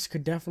mean, I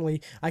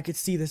could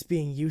see this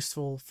being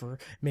useful for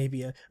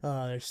maybe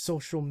a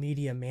social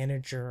media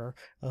manager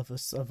of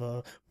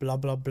a blah,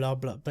 blah, blah,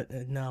 blah. But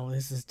no,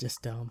 this is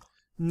just dumb.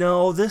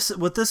 No,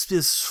 what this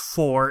is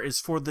for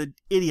the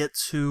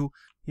idiots who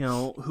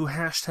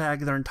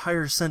hashtag their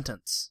entire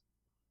sentence,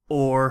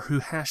 or who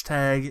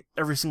hashtag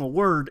every single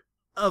word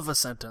of a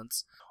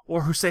sentence,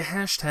 or who say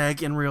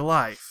hashtag in real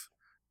life.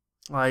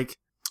 Like,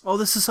 oh,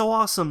 this is so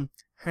awesome.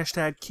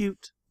 Hashtag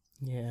cute.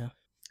 Yeah.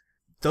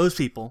 Those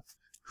people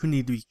who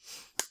need to be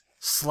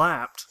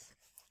slapped.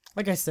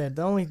 Like I said,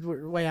 the only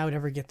way I would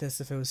ever get this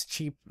if it was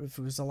cheap, if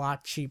it was a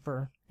lot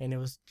cheaper and it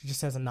was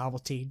just as a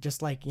novelty,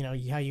 just like,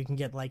 how you can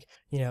get like,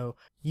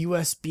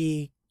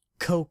 USB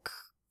Coke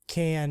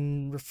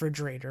can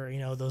refrigerator,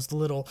 those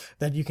little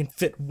that you can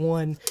fit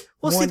one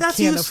that's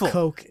can useful. Of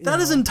Coke. That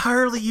is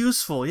entirely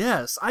useful.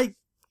 Yes.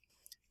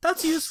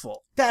 That's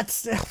useful.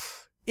 That's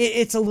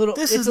it's a little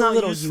This is not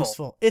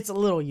useful. It's a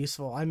little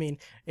useful. I mean,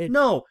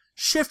 no,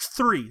 Shift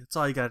 3. That's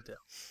all you got to do.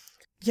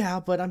 Yeah,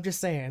 but I'm just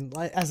saying,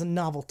 like, as a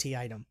novelty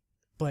item.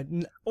 But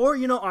or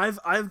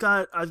I've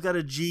got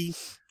a G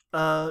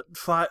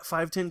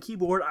 510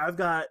 keyboard. I've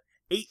got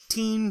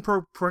 18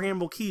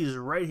 programmable keys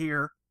right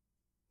here.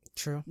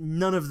 True.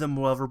 None of them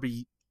will ever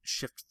be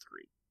Shift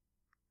 3.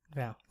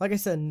 Yeah, like I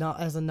said, not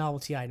as a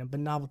novelty item, but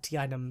novelty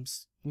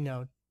items,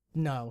 no,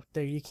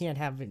 you can't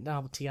have a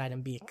novelty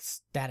item be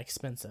that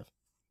expensive.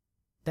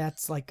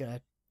 That's like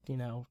a,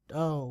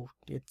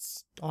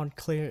 it's on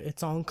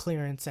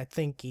clearance at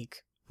ThinkGeek.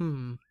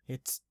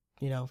 it's,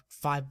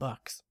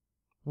 $5.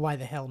 Why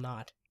the hell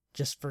not?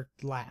 Just for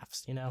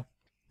laughs,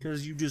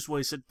 Because you just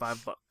wasted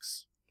 $5.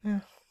 Yeah.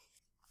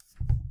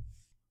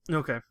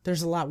 Okay.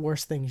 There's a lot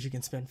worse things you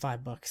can spend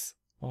 $5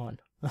 on.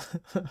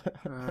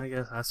 I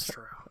guess that's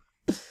true.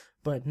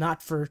 But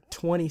not for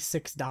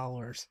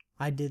 $26.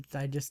 I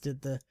just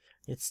did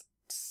it's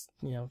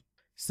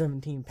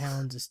 17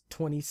 pounds is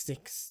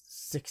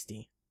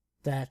 $26.60.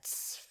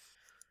 That's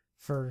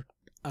for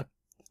a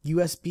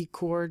USB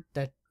cord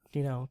that,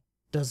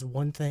 does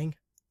one thing.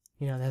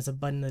 That has a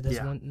button that does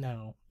one.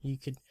 No, you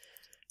could.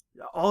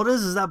 All it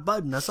is that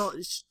button. That's all.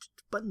 It's just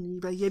a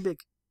button. Yeah, big.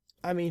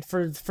 I mean,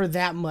 for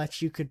that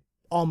much, you could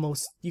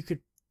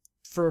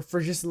for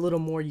just a little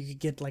more, you could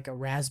get like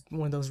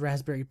one of those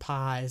Raspberry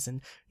Pis,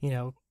 and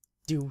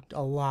do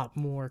a lot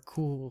more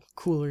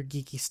cooler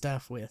geeky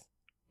stuff with,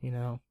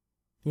 what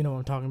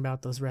I'm talking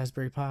about, those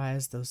Raspberry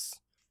Pis, those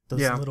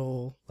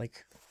little,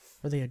 like,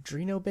 are they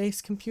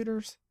Adreno-based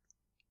computers?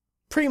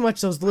 Pretty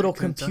much those little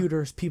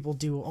computers people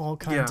do all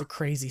kinds of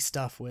crazy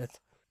stuff with.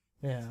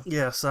 Yeah.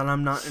 Yes, and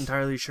I'm not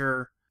entirely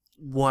sure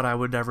what I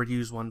would ever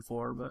use one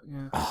for, but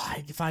yeah.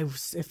 If I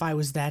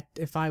was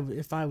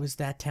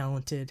that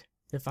talented,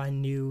 if I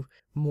knew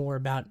more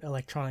about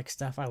electronic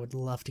stuff, I would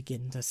love to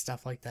get into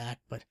stuff like that,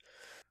 but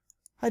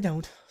I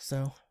don't.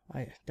 So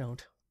I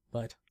don't.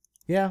 But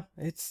yeah,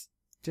 it's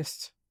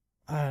just,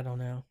 I don't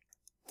know.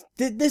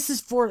 This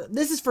is for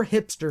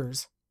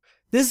hipsters.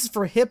 This is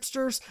for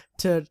hipsters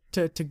to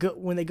go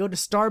when they go to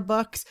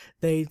Starbucks.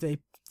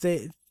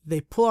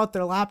 They pull out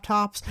their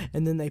laptops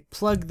and then they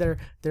plug their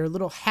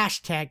little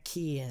hashtag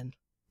key in,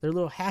 their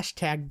little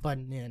hashtag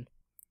button in,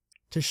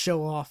 to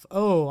show off.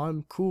 Oh,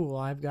 I'm cool.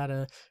 I've got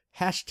a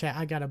hashtag.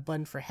 I got a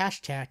button for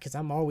hashtag because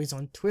I'm always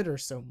on Twitter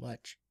so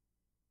much.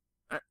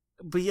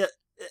 But yet,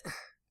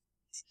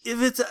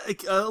 if it's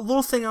a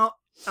little thing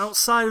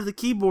outside of the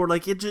keyboard,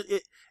 like it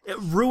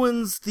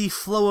ruins the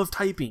flow of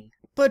typing.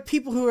 But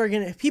people who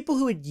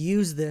would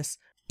use this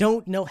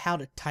don't know how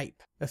to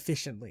type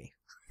efficiently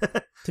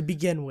to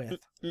begin with.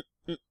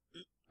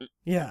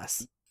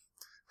 Yes.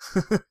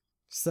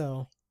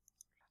 So,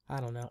 I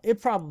don't know.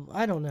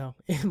 I don't know.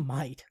 It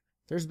might.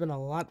 There's been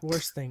a lot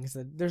worse things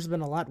there's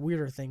been a lot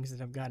weirder things that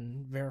have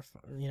gotten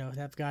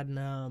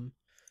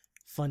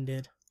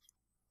funded.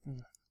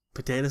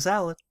 Potato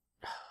salad.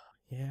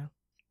 Yeah.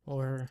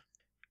 Or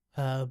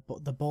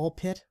the ball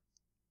pit.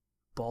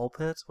 Ball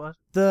pits? What?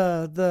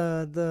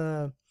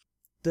 The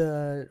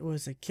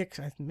was a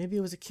maybe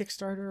it was a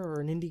Kickstarter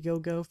or an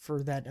Indiegogo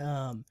for that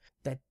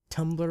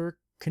Tumblr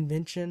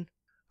convention.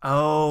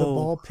 Oh, the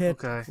ball pit,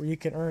 okay. Where you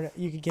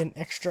could get an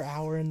extra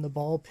hour in the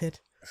ball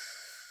pit.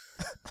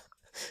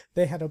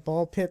 They had a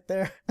ball pit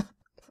there.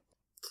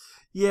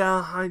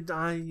 Yeah,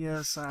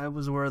 yes, I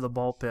was aware of the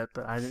ball pit,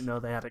 but I didn't know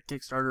they had a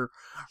Kickstarter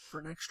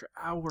for an extra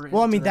hour.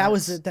 Well, I mean, that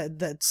was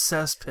that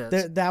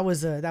cesspit. That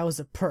was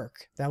a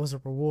perk. That was a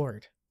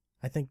reward.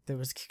 I think there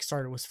was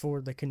Kickstarter was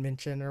for the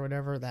convention or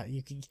whatever, that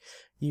you could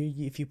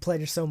if you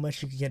pledged so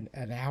much you could get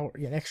an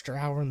extra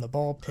hour in the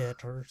ball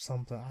pit or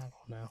something. I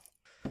don't know.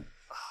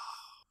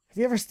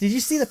 Did you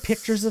see the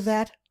pictures of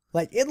that?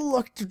 Like, it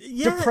looked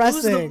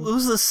depressing. It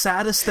was the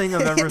saddest thing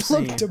I've ever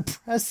seen. It looked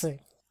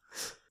depressing.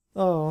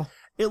 Oh.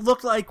 It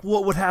looked like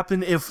what would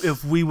happen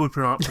if we would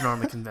put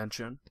on the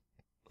convention.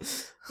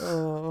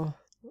 Oh.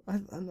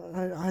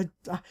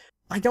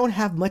 I don't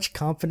have much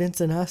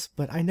confidence in us,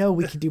 but I know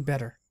we could do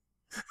better.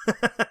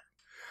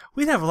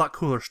 We'd have a lot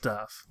cooler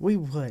stuff. We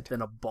would.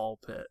 Than a ball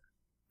pit.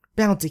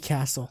 Bouncy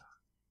castle.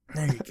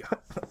 There you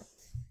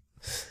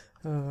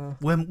go.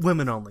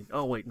 Women only.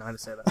 Oh, wait, no, I didn't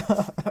say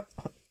that.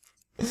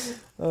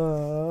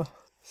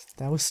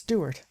 That was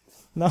Stuart.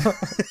 No.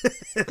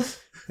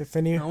 If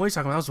any... No, what are you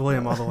talking about? That was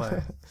William all the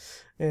way.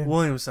 Yeah.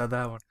 William said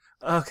that one.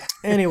 Okay.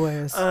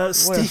 Anyways.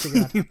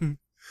 Steam.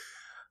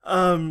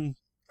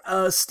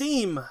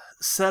 Steam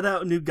set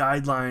out new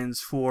guidelines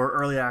for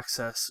early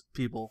access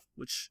people,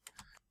 which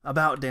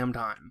about damn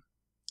time.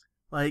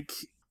 Like,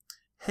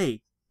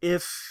 hey,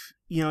 if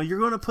you're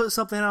going to put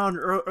something out on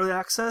early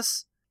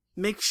access,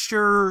 make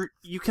sure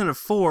you can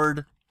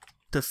afford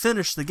to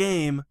finish the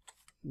game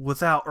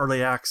without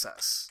early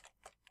access.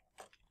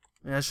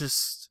 And that's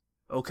just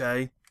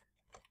okay.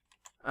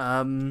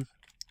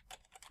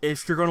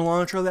 If you're going to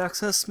launch early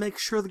access, make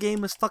sure the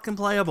game is fucking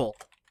playable.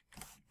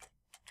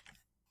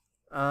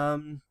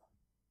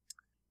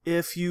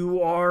 If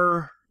you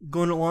are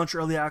going to launch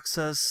early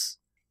access,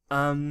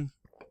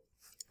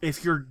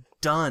 if you're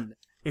done,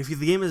 if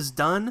the game is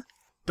done,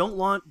 don't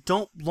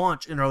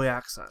launch in early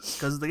access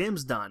because the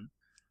game's done.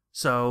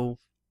 So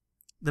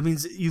that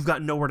means you've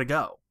got nowhere to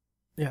go.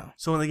 Yeah.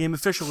 So when the game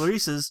officially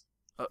releases,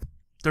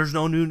 there's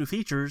no new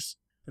features,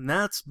 and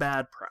that's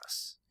bad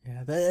press.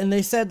 Yeah, and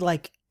they said,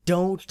 like,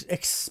 don't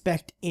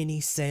expect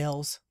any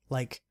sales.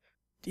 Like,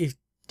 if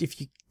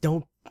you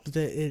don't,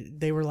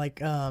 they were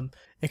like,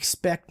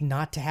 expect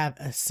not to have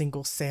a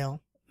single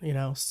sale.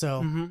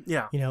 So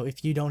yeah.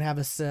 If you don't have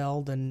a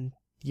sale, then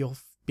you'll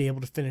be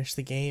able to finish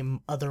the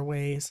game other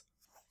ways.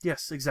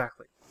 Yes,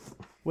 exactly.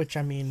 Which,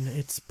 I mean,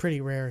 it's pretty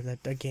rare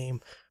that a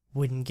game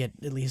wouldn't get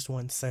at least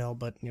one sale,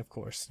 but of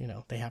course,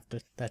 they have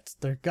to, that's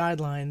their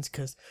guidelines,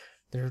 because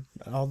they're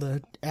all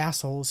the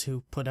assholes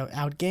who put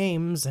out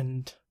games,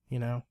 and,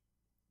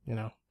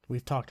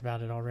 we've talked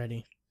about it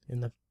already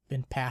in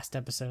past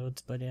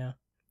episodes, but yeah.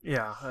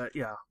 Yeah,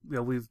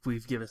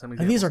 we've given some examples.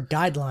 And these are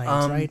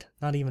guidelines, right?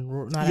 Not even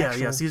not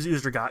actual. Yes,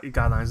 these are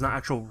guidelines, not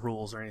actual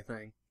rules or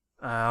anything.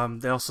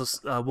 They also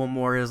one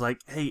more is like,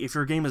 hey, if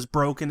your game is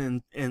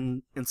broken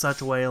in such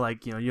a way,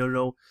 like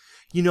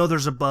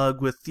there's a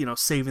bug with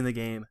saving the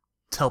game,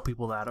 tell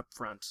people that up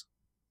front,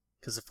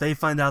 because if they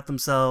find out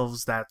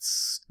themselves,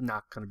 that's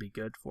not going to be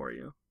good for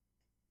you.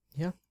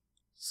 Yeah.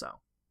 So.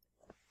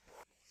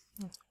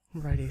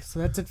 Righty, so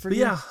that's it for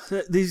you. Yeah,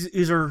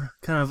 these are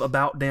kind of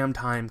about damn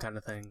time kind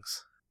of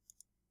things.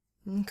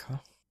 Okay.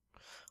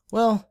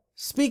 Well,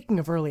 speaking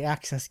of early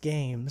access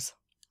games,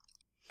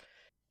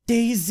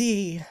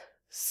 DayZ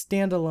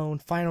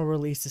standalone final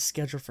release is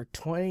scheduled for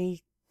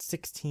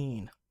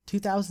 2016.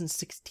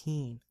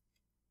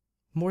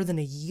 More than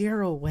a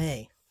year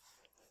away.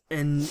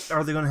 And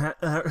are they gonna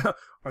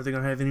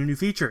have any new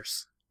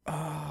features?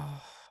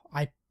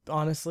 I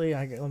honestly,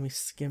 let me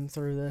skim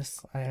through this.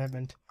 I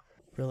haven't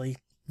really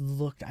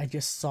looked. I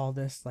just saw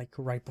this like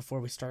right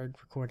before we started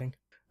recording.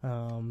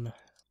 By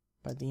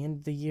the end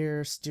of the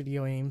year,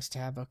 studio aims to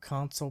have a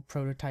console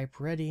prototype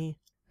ready,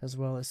 as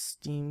well as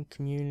Steam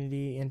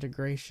community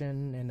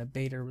integration and a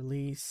beta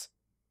release.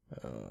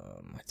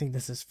 I think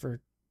this is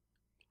for.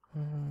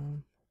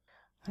 I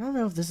don't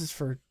know if this is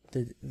for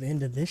the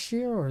end of this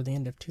year or the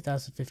end of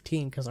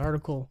 2015, because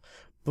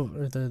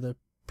the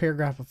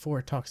paragraph before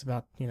it talks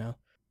about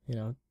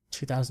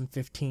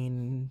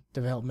 2015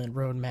 development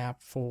roadmap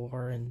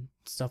for and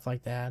stuff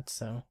like that.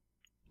 So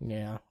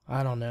yeah,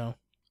 I don't know.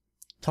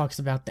 Talks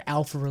about the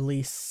alpha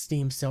release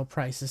Steam sale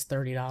price is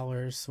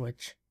 $30,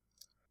 which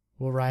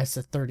will rise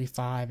to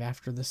 $35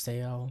 after the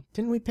sale.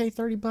 Didn't we pay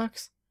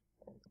 $30?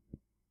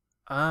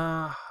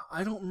 I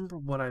don't remember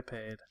what I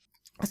paid.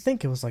 I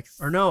think it was like...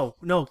 Or no,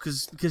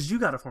 because you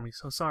got it for me,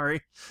 so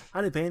sorry.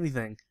 I didn't pay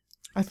anything.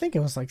 I think it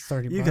was like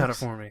 $30. You got it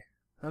for me.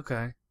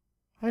 Okay.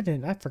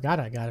 I forgot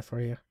I got it for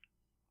you.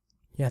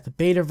 Yeah, the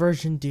beta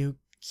version due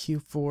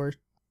Q4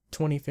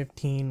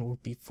 2015 will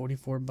be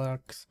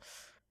 $44,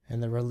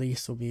 and the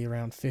release will be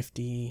around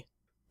 $50.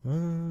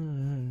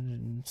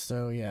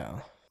 So yeah,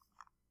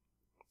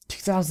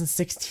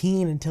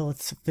 2016 until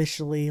it's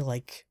officially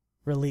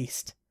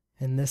released,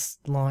 and this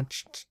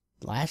launched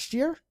last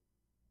year,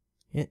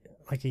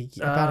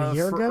 about a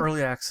year ago.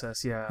 Early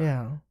access, yeah.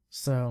 Yeah,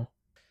 so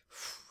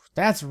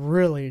that's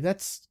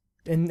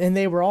and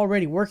they were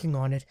already working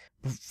on it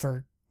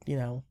for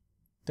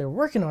they were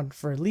working on it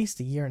for at least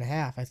a year and a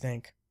half, I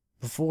think,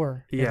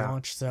 before it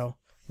launched. So,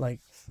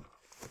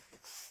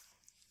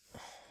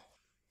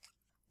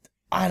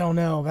 I don't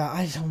know.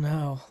 I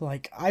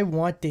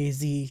want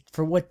DayZ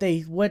for what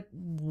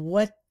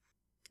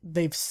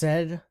they've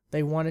said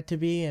they want it to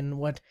be, and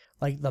what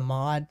the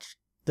mod,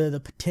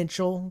 the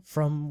potential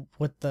from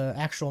what the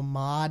actual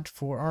mod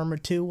for Arma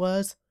 2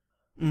 was.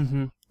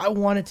 Mm-hmm. I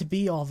want it to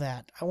be all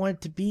that. I want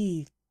it to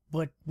be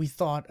what we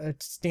thought a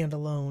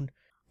standalone,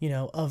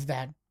 of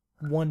that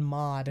one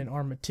mod in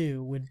Arma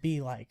 2 would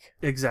be like.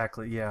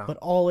 Exactly, yeah. But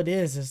all it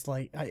is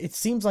it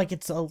seems like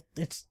it's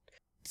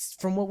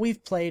from what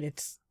we've played,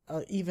 it's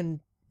an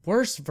even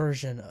worse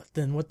version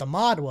than what the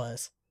mod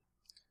was.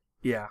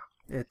 Yeah,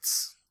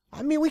 it's...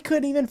 I mean, we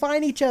couldn't even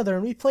find each other,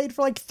 and we played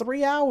for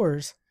 3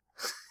 hours.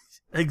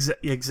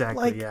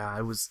 Exactly,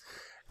 yeah.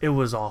 It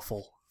was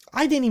awful.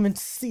 I didn't even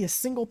see a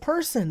single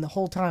person the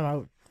whole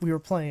time we were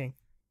playing.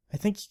 I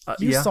think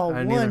you saw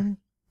one, neither.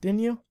 Didn't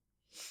you?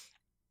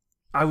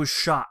 I was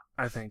shot,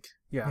 I think.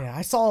 Yeah. Yeah,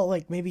 I saw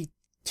maybe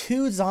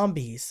 2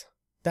 zombies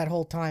that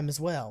whole time as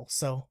well.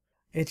 So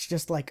it's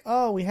just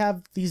we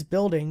have these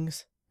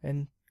buildings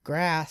and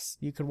grass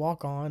you could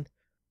walk on.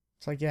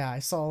 It's I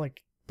saw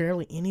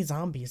barely any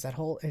zombies that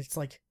whole. It's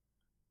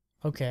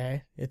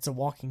okay, it's a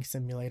walking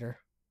simulator,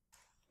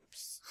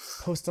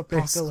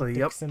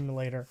 post-apocalyptic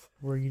simulator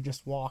where you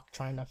just walk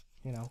trying to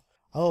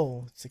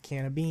oh, it's a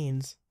can of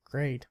beans.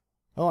 Great.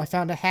 Oh, I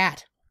found a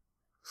hat.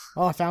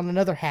 Oh, I found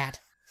another hat.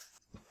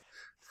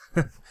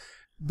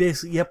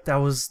 Basically, yep, that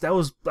was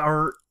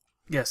our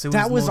it was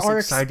the most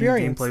exciting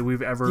gameplay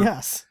we've ever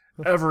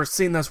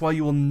seen. That's why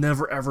you will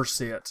never ever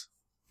see it,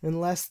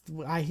 unless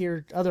I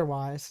hear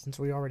otherwise, since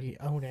we already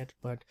own it.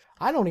 But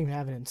I don't even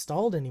have it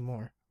installed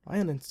anymore. I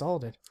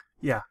uninstalled it.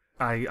 Yeah,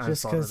 I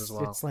installed it as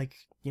well. It's I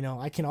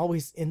can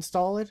always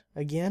install it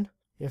again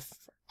if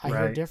I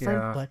hear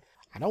different, but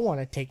I don't want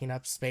it taking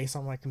up space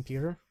on my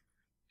computer.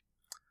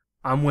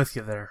 I'm with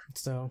you there.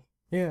 So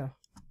yeah,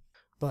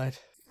 but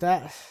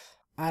that.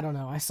 I don't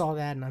know. I saw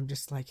that and I'm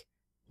just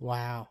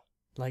wow.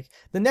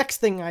 The next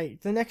thing I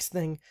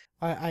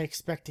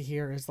expect to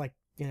hear is I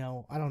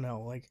don't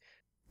know,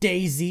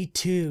 DayZ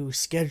 2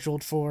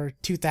 scheduled for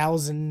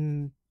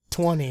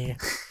 2020.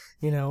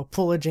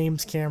 Pull a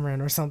James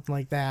Cameron or something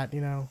like that.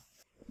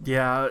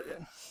 Yeah.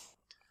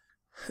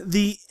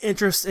 The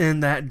interest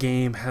in that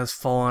game has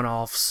fallen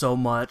off so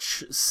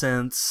much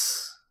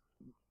since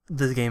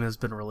the game has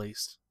been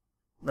released.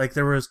 Like,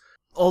 there was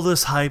all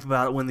this hype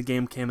about it when the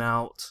game came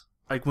out.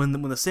 Like, when the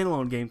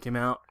standalone game came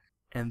out,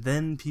 and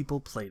then people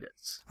played it.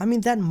 I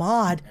mean, that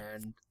mod,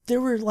 And there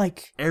were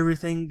like...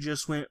 everything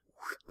just went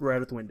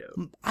right out the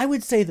window. I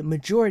would say the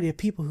majority of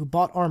people who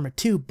bought Arma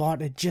 2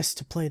 bought it just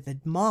to play the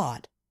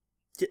mod.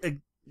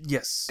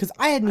 Yes. Because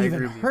I hadn't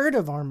even heard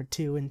of Arma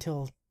 2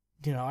 until,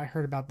 I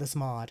heard about this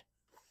mod.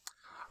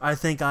 I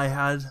think I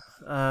had,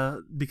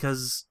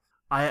 because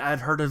I'd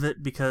heard of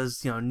it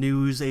because,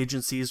 news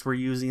agencies were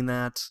using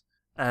that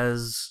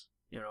as,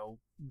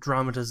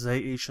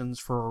 dramatizations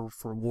for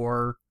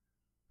war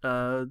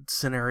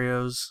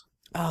scenarios.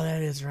 Oh,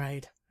 that is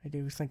right. I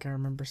do think I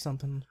remember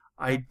something.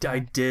 I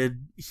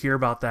did hear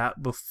about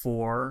that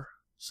before,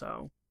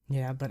 so.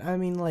 Yeah, but I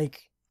mean,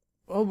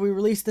 we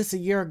released this a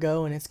year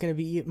ago, and it's going to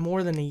be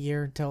more than a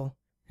year until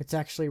it's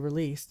actually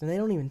released. And they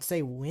don't even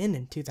say when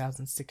in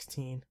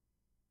 2016.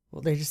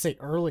 Well, they just say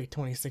early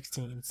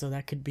 2016, so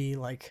that could be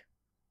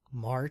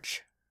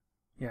March.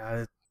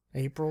 Yeah.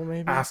 April,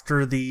 maybe?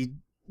 After the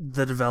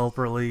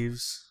developer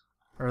leaves,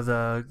 or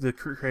the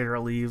creator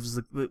leaves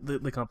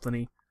the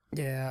company.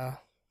 Yeah.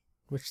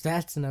 Which,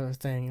 that's another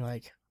thing,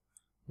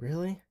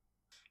 really?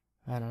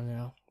 I don't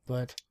know.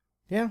 But,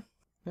 yeah,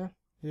 it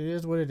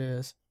is what it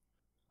is.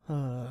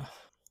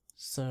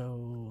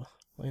 So,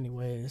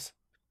 anyways,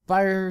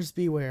 buyers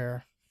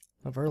beware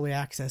of early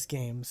access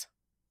games.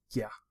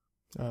 Yeah.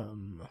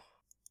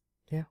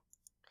 Yeah.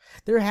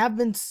 There have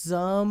been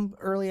some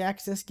early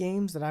access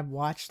games that I've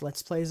watched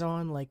Let's Plays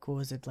on, what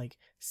was it,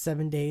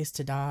 7 Days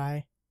to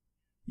Die?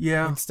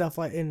 Yeah. And stuff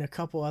and a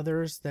couple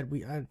others that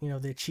we,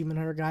 the Achievement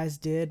Hunter guys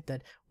did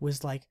that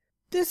was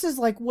this is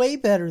way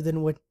better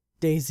than what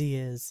DayZ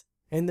is.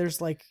 And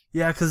there's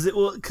Yeah,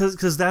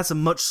 because that's a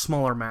much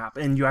smaller map,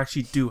 and you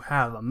actually do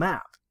have a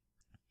map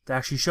that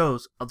actually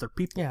shows other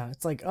people. Yeah,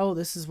 it's oh,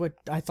 this is what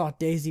I thought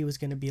DayZ was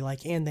going to be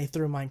like, and they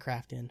threw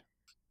Minecraft in.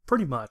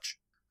 Pretty much.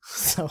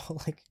 So,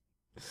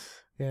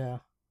 yeah.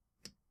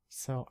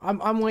 So,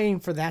 I'm waiting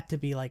for that to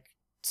be,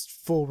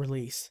 full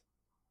release.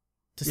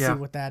 To see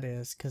what that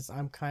is, because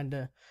I'm kind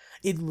of...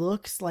 It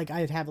looks like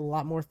I'd have a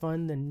lot more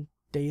fun than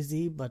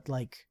DayZ, but,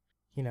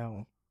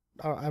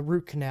 a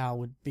root canal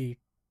would be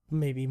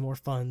maybe more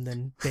fun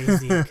than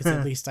DayZ, because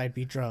at least I'd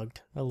be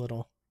drugged a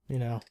little,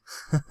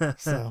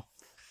 So...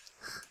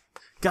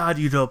 God,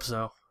 you'd hope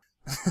so.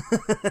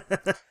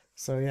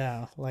 So,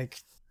 yeah,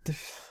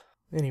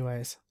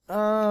 anyways.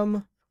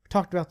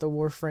 Talked about the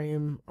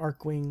Warframe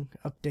Arcwing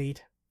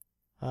update.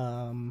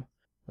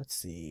 Let's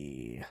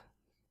see...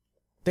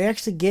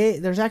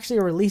 There's actually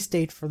a release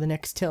date for the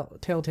next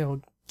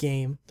Telltale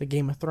game, the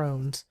Game of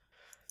Thrones,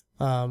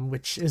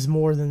 which is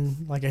more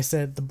than, like I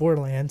said, the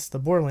Borderlands. The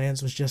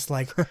Borderlands was just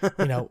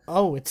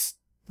oh, it's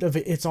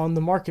on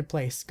the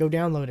marketplace. Go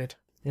download it.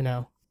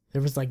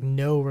 There was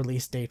no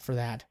release date for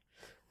that.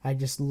 I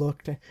just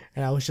looked and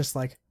I was just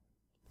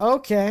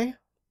okay,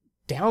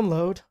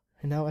 download.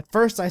 At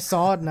first I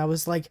saw it and I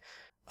was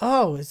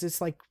oh, is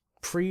this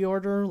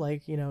pre-order?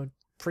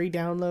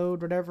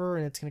 Pre-download, whatever,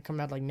 and it's gonna come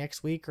out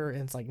next week, and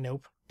it's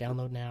nope,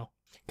 download now.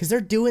 Because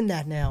they're doing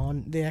that now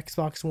on the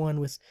Xbox One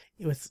with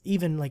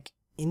even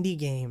indie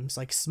games,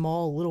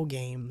 small little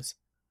games.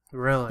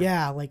 Really?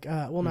 Yeah,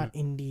 not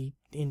indie,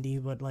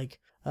 but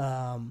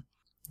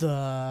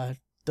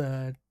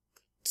the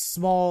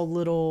small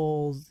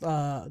little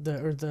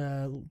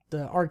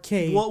the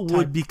arcade. What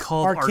would be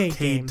called arcade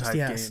games, type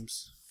yes.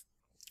 games?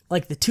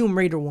 Like the Tomb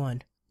Raider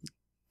one,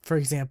 for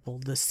example,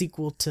 the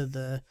sequel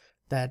to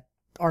that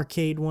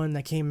arcade one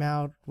that came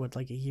out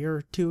a year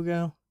or two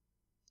ago.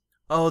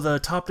 Oh, the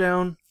top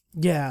down.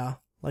 Yeah,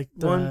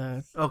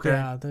 one. Okay.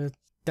 Yeah,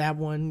 that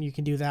one, you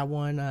can do that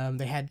one.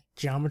 They had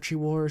Geometry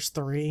Wars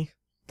 3.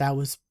 That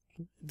was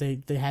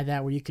they had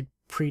that where you could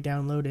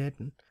pre-download it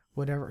and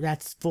whatever.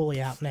 That's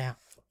fully out now,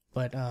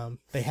 but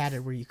they had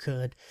it where you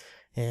could,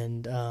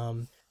 and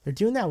they're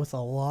doing that with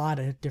a lot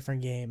of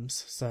different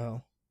games.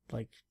 So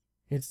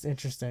it's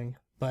interesting,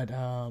 but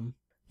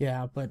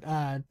yeah,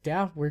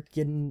 we're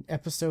getting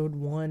episode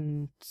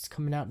 1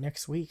 coming out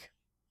next week.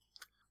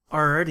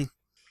 Alrighty.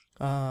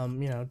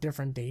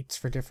 Different dates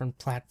for different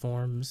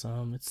platforms.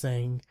 It's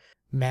saying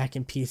Mac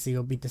and PC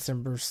will be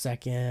December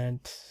 2nd.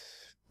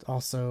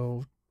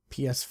 Also,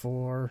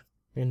 PS4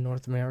 in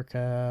North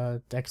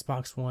America. The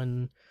Xbox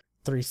One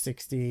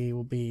 360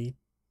 will be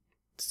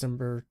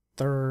December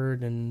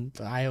 3rd, and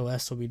the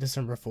iOS will be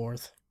December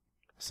 4th.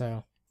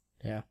 So,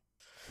 yeah.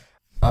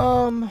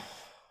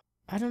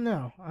 I don't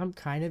know. I'm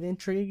kind of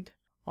intrigued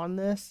on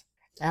this.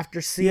 After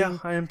seeing... Yeah,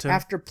 I am too.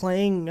 After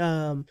playing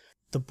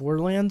the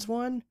Borderlands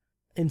one,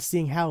 and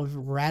seeing how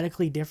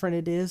radically different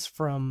it is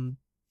from,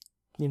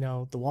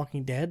 The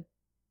Walking Dead,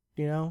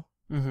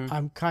 Mm-hmm.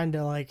 I'm kind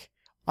of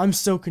I'm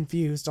so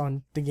confused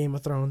on the Game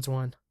of Thrones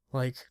one.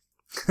 I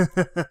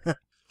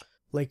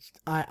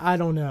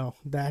don't know.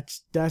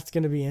 That's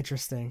going to be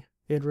interesting.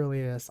 It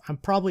really is. I'm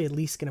probably at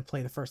least going to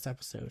play the first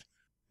episode.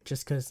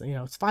 Just because,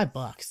 it's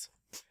 $5.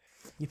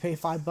 You pay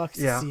 $5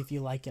 to see if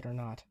you like it or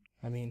not.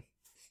 I mean,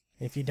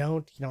 if you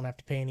don't have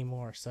to pay any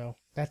more. So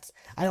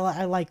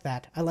I like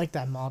that. I like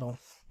that model.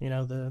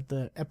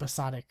 the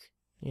episodic,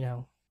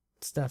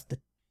 stuff that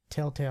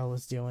Telltale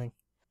was doing.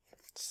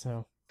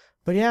 So,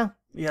 but yeah.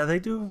 Yeah, they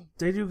do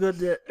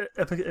good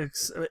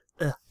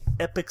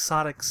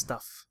episodic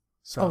stuff.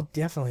 So. Oh,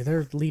 definitely.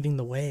 They're leading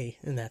the way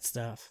in that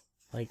stuff.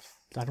 Like,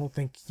 I don't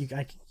think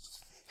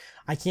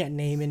I can't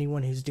name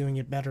anyone who's doing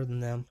it better than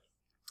them.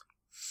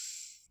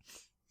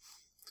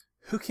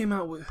 Who's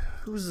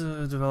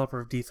the developer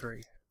of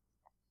D3?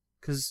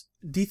 Because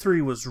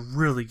D3 was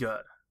really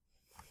good.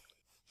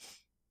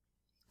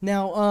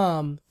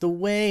 Now, the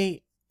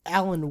way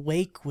Alan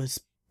Wake was,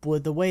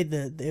 the way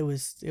that it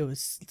was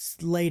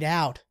laid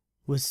out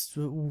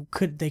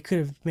they could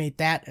have made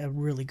that a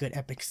really good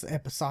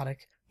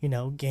episodic,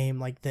 game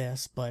like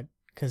this, but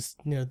because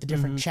the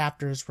different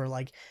chapters were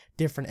like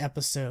different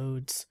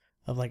episodes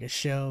of like a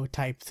show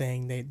type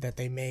thing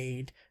they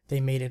made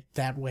it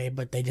that way,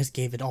 but they just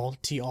gave it all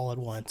to you all at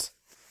once.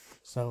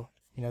 So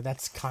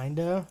that's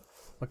kinda,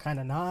 but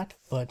kinda not.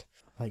 But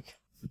like,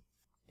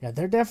 yeah,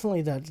 they're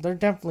definitely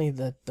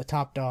the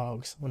top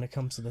dogs when it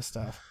comes to this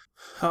stuff.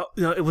 Oh,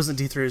 no, it wasn't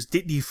D3. It was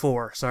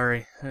D4.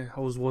 Sorry, I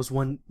was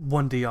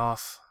one D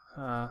off.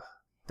 That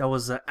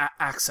was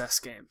Access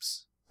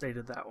Games. They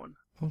did that one.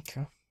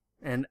 Okay.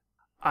 And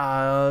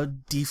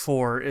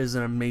D4 is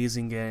an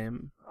amazing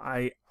game.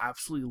 I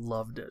absolutely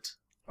loved it,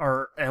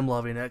 or am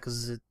loving it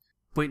because it's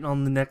waiting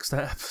on the next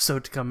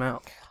episode to come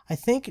out. I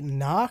think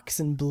Nox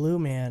and Blue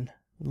Man,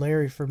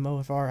 Larry from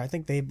OFR, I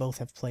think they both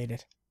have played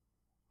it.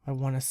 I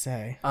want to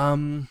say.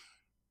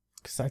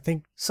 Because I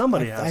think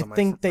somebody has. I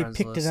think they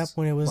picked it up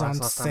when it was on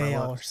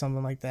sale or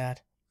something like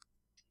that.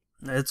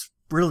 It's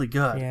really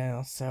good.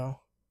 Yeah, so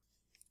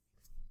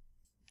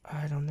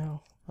I don't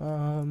know.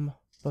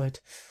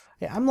 But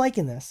yeah, I'm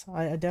liking this.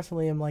 I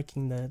definitely am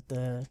liking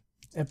the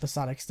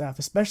episodic stuff,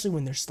 especially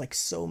when there's like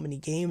so many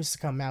games to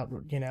come out.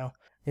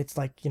 It's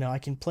like I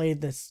can play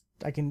this.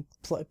 I can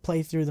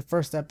play through the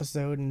first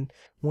episode in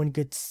one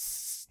good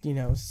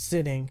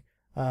sitting.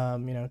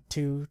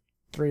 2-3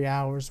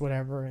 hours,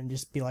 whatever, and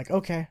just be like,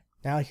 okay,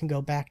 now I can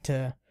go back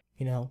to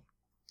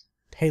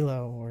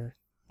Halo or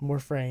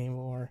Warframe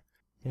or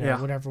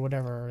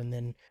whatever, and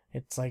then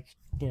it's like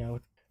a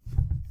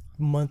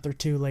month or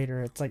two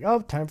later, it's like, oh,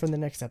 time for the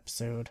next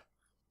episode.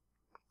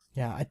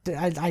 Yeah, I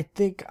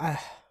think I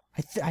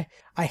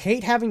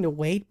hate having to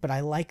wait, but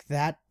I like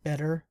that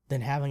better than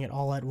having it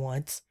all at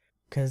once,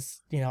 because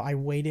I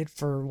waited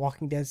for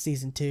Walking Dead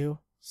season 2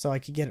 so I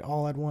could get it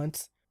all at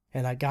once,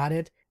 and I got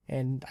it,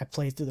 and I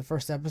played through the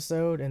first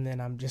episode, and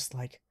then I'm just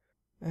like,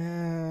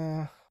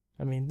 I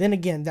mean, then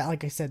again, that,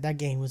 like I said, that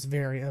game was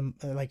very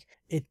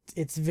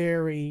it's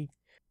very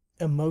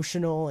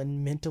emotional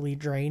and mentally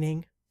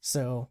draining.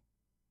 So,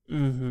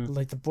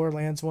 like the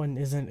Borderlands one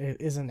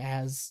isn't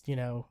as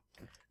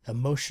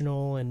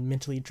emotional and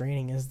mentally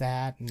draining as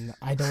that, and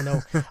I don't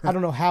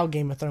know how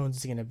Game of Thrones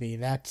is gonna be.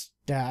 That's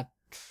gonna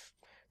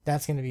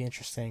be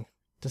interesting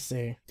to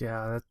see.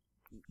 Yeah,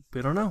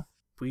 we don't know.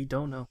 We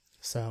don't know.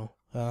 So,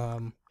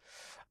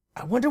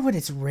 I wonder what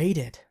it's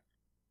rated.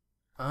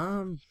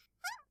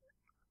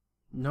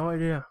 No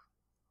idea.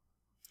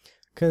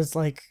 Cause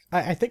like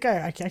I think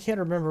I can't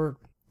remember,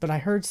 but I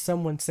heard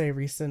someone say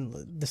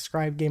recently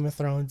describe Game of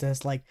Thrones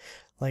as like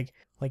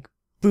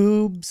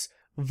boobs,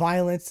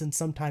 violence, and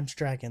sometimes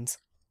dragons.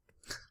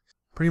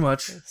 Pretty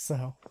much.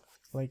 So,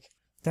 like,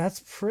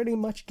 that's pretty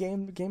much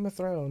Game of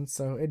Thrones.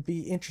 So it'd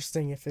be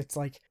interesting if it's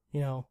like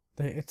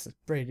it's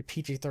rated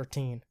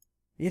PG-13.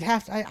 You'd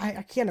have to.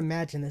 I can't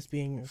imagine this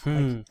being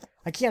like.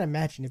 I can't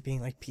imagine it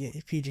being like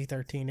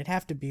PG-13. It'd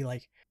have to be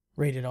like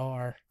rated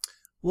R.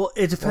 Well,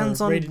 it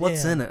depends on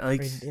what's in it. Like,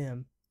 rated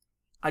M.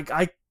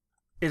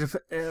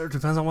 It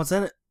depends on what's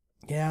in it.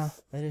 Yeah,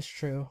 that is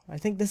true. I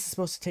think this is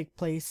supposed to take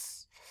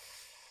place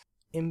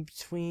in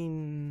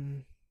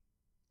between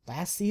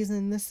last season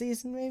and this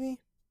season, maybe,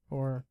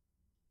 or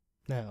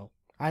no.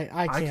 I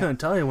can't. I couldn't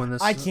tell you when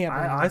this. I can't.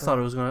 I thought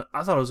it was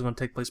gonna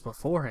take place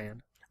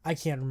beforehand. I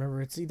can't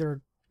remember. It's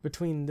either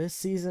between this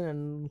season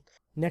and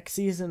next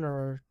season,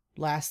 or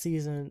last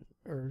season,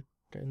 or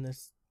in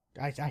this.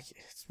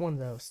 It's one of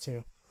those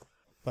two.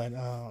 But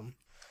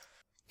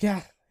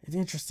yeah, it's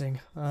interesting.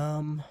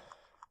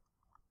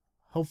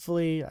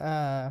 Hopefully,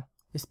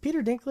 is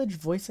Peter Dinklage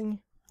voicing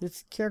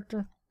this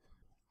character?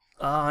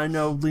 I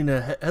know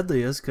Lena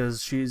Headey is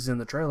because she's in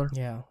the trailer.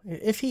 Yeah,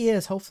 if he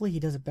is, hopefully he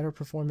does a better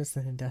performance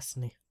than in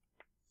Destiny.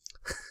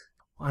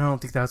 I don't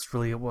think that's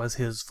really was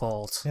his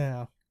fault.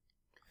 Yeah.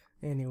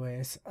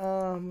 Anyways,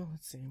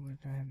 let's see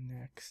what do I have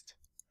next.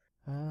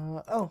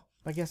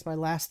 I guess my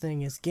last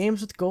thing is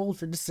games with gold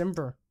for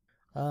December.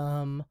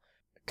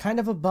 Kind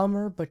of a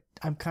bummer, but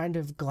I'm kind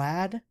of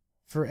glad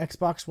for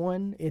Xbox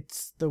One.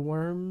 It's the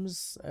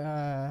Worms,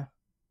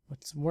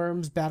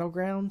 Worms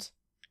Battlegrounds.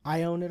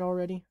 I own it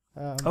already.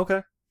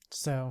 Okay.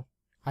 So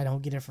I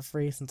don't get it for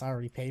free since I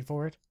already paid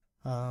for it.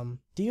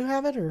 Do you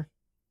have it or?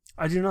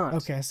 I do not.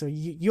 Okay, so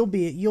you'll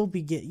be able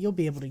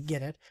to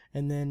get it,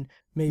 and then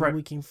maybe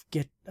we can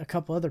get a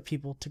couple other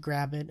people to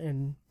grab it,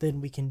 and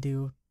then we can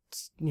do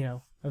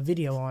a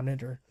video on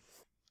it, or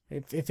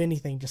if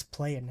anything, just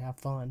play it and have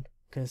fun,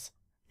 because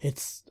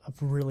It's a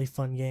really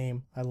fun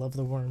game. I love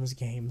the Worms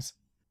games.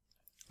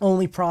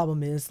 Only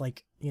problem is,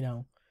 like,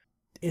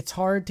 it's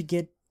hard to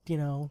get,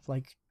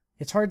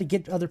 it's hard to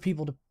get other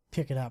people to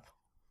pick it up,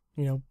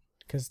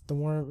 because the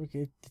Worm,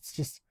 it's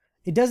just,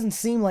 it doesn't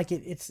seem like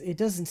it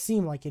doesn't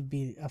seem like it'd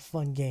be a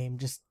fun game,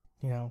 just,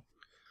 But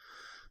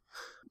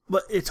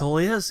it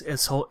totally is.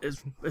 It's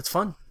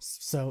fun.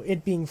 So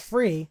it being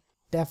free,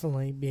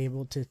 definitely be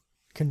able to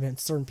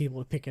convince certain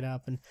people to pick it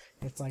up, and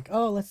it's like,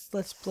 oh, let's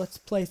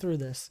play through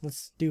this.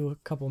 Let's do a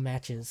couple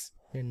matches,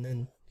 and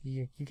then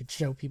you could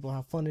show people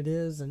how fun it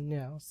is,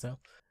 and so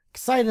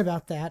excited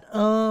about that.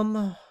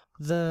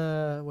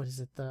 The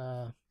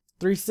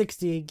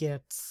 360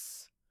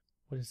 gets,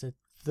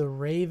 the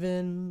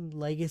Raven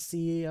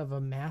Legacy of a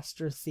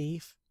Master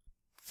Thief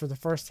for the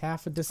first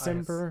half of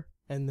December,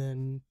 and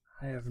then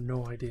I have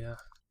no idea.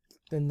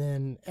 And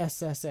then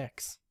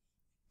SSX,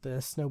 the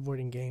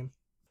snowboarding game.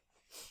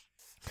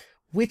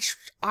 Which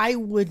I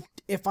would,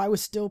 if I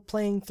was still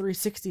playing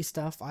 360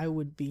 stuff, I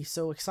would be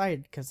so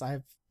excited, because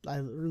I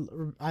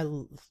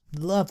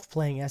loved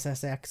playing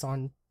SSX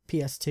on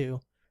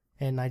PS2,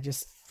 and I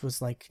just was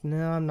like,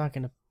 no, I'm not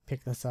gonna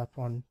pick this up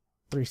on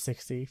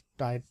 360.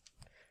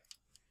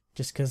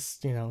 Just because,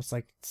 it's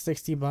like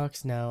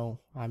 $60. No,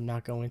 I'm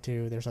not going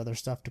to. There's other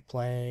stuff to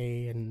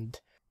play, and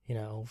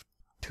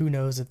who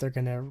knows if they're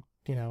gonna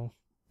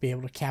be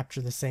able to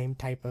capture the same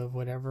type of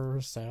whatever.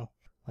 So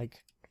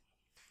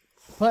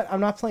but I'm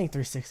not playing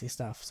 360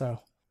 stuff, so.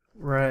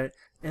 Right.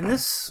 And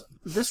this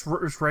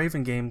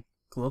Raven game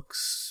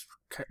looks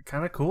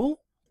kind of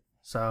cool.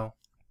 So.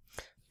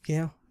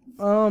 Yeah.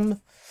 I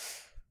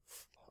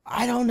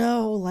don't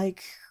know,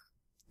 like,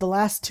 the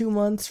last 2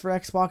 months for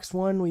Xbox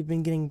One, we've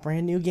been getting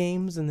brand new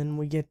games, and then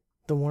we get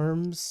the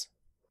Worms.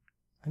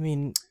 I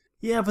mean.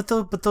 Yeah, but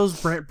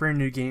those brand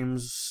new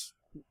games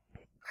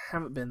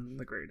haven't been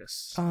the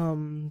greatest.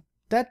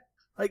 That.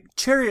 Like,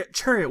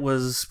 Chariot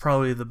was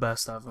probably the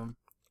best of them.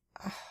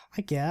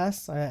 I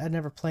guess. I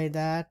never played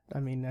that. I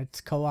mean,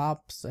 it's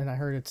co-ops, and I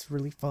heard it's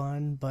really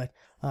fun, but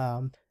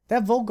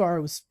that Volgar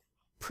was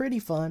pretty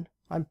fun.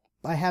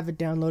 I have it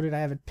downloaded, I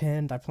have it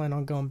pinned, I plan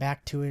on going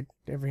back to it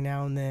every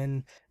now and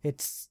then.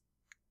 It's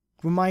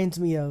reminds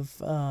me of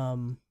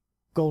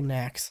Golden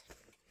Axe.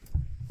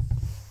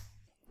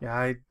 Yeah,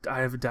 I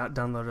have it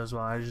downloaded as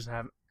well. I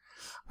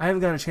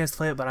haven't gotten a chance to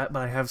play it, but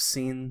I have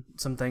seen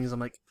some things. I'm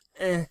like,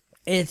 eh.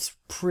 It's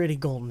pretty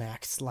Golden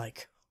Axe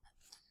like.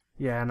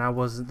 Yeah, and I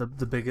wasn't the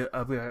big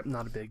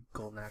not a big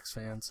Golden Axe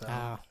fan, so.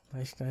 I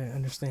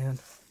understand,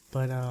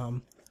 but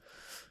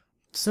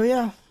so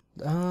yeah,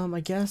 I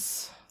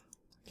guess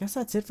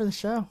that's it for the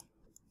show.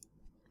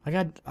 I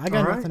got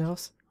nothing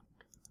else.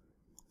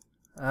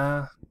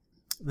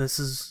 This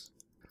is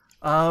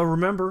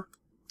remember,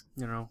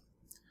 to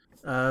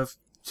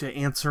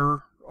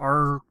answer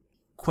our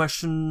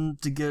question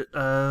to get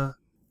I'll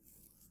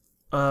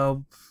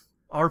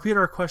repeat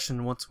our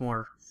question once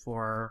more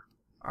for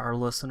our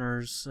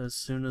listeners as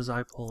soon as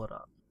I pull it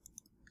up,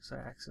 because I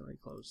accidentally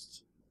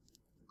closed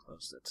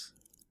it.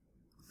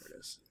 There it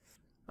is.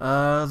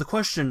 The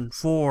question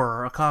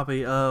for a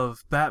copy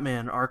of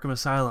Batman Arkham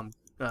Asylum,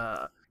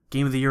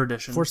 Game of the Year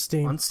Edition for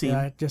Steam. On Steam.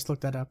 Yeah, I just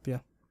looked that up, yeah.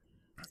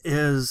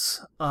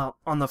 Is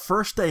on the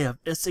first day of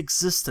its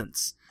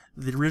existence,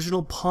 the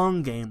original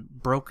Pong game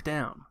broke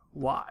down.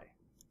 Why?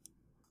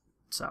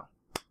 So,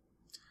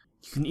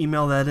 you can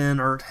email that in,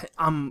 or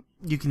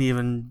you can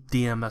even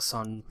DM us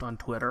on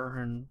Twitter,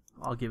 and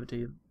I'll give it to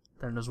you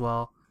then as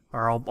well.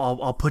 Or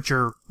I'll put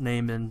your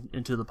name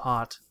into the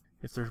pot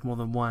if there's more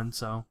than one.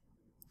 So.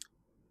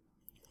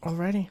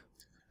 Alrighty.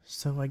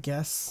 So I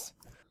guess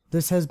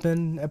this has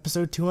been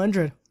episode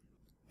 200,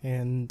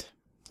 and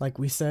like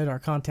we said, our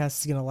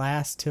contest is gonna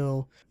last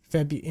till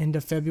end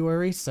of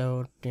February.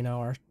 So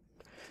our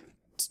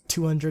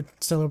 200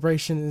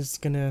 celebration is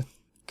gonna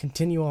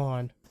continue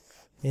on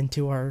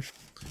into our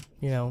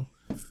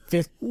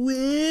fifth.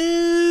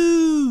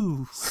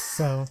 Woo!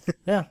 So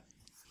yeah.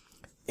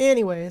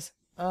 Anyways,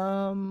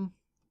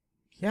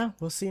 yeah,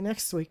 we'll see you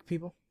next week,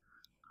 people.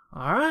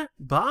 All right,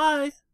 bye.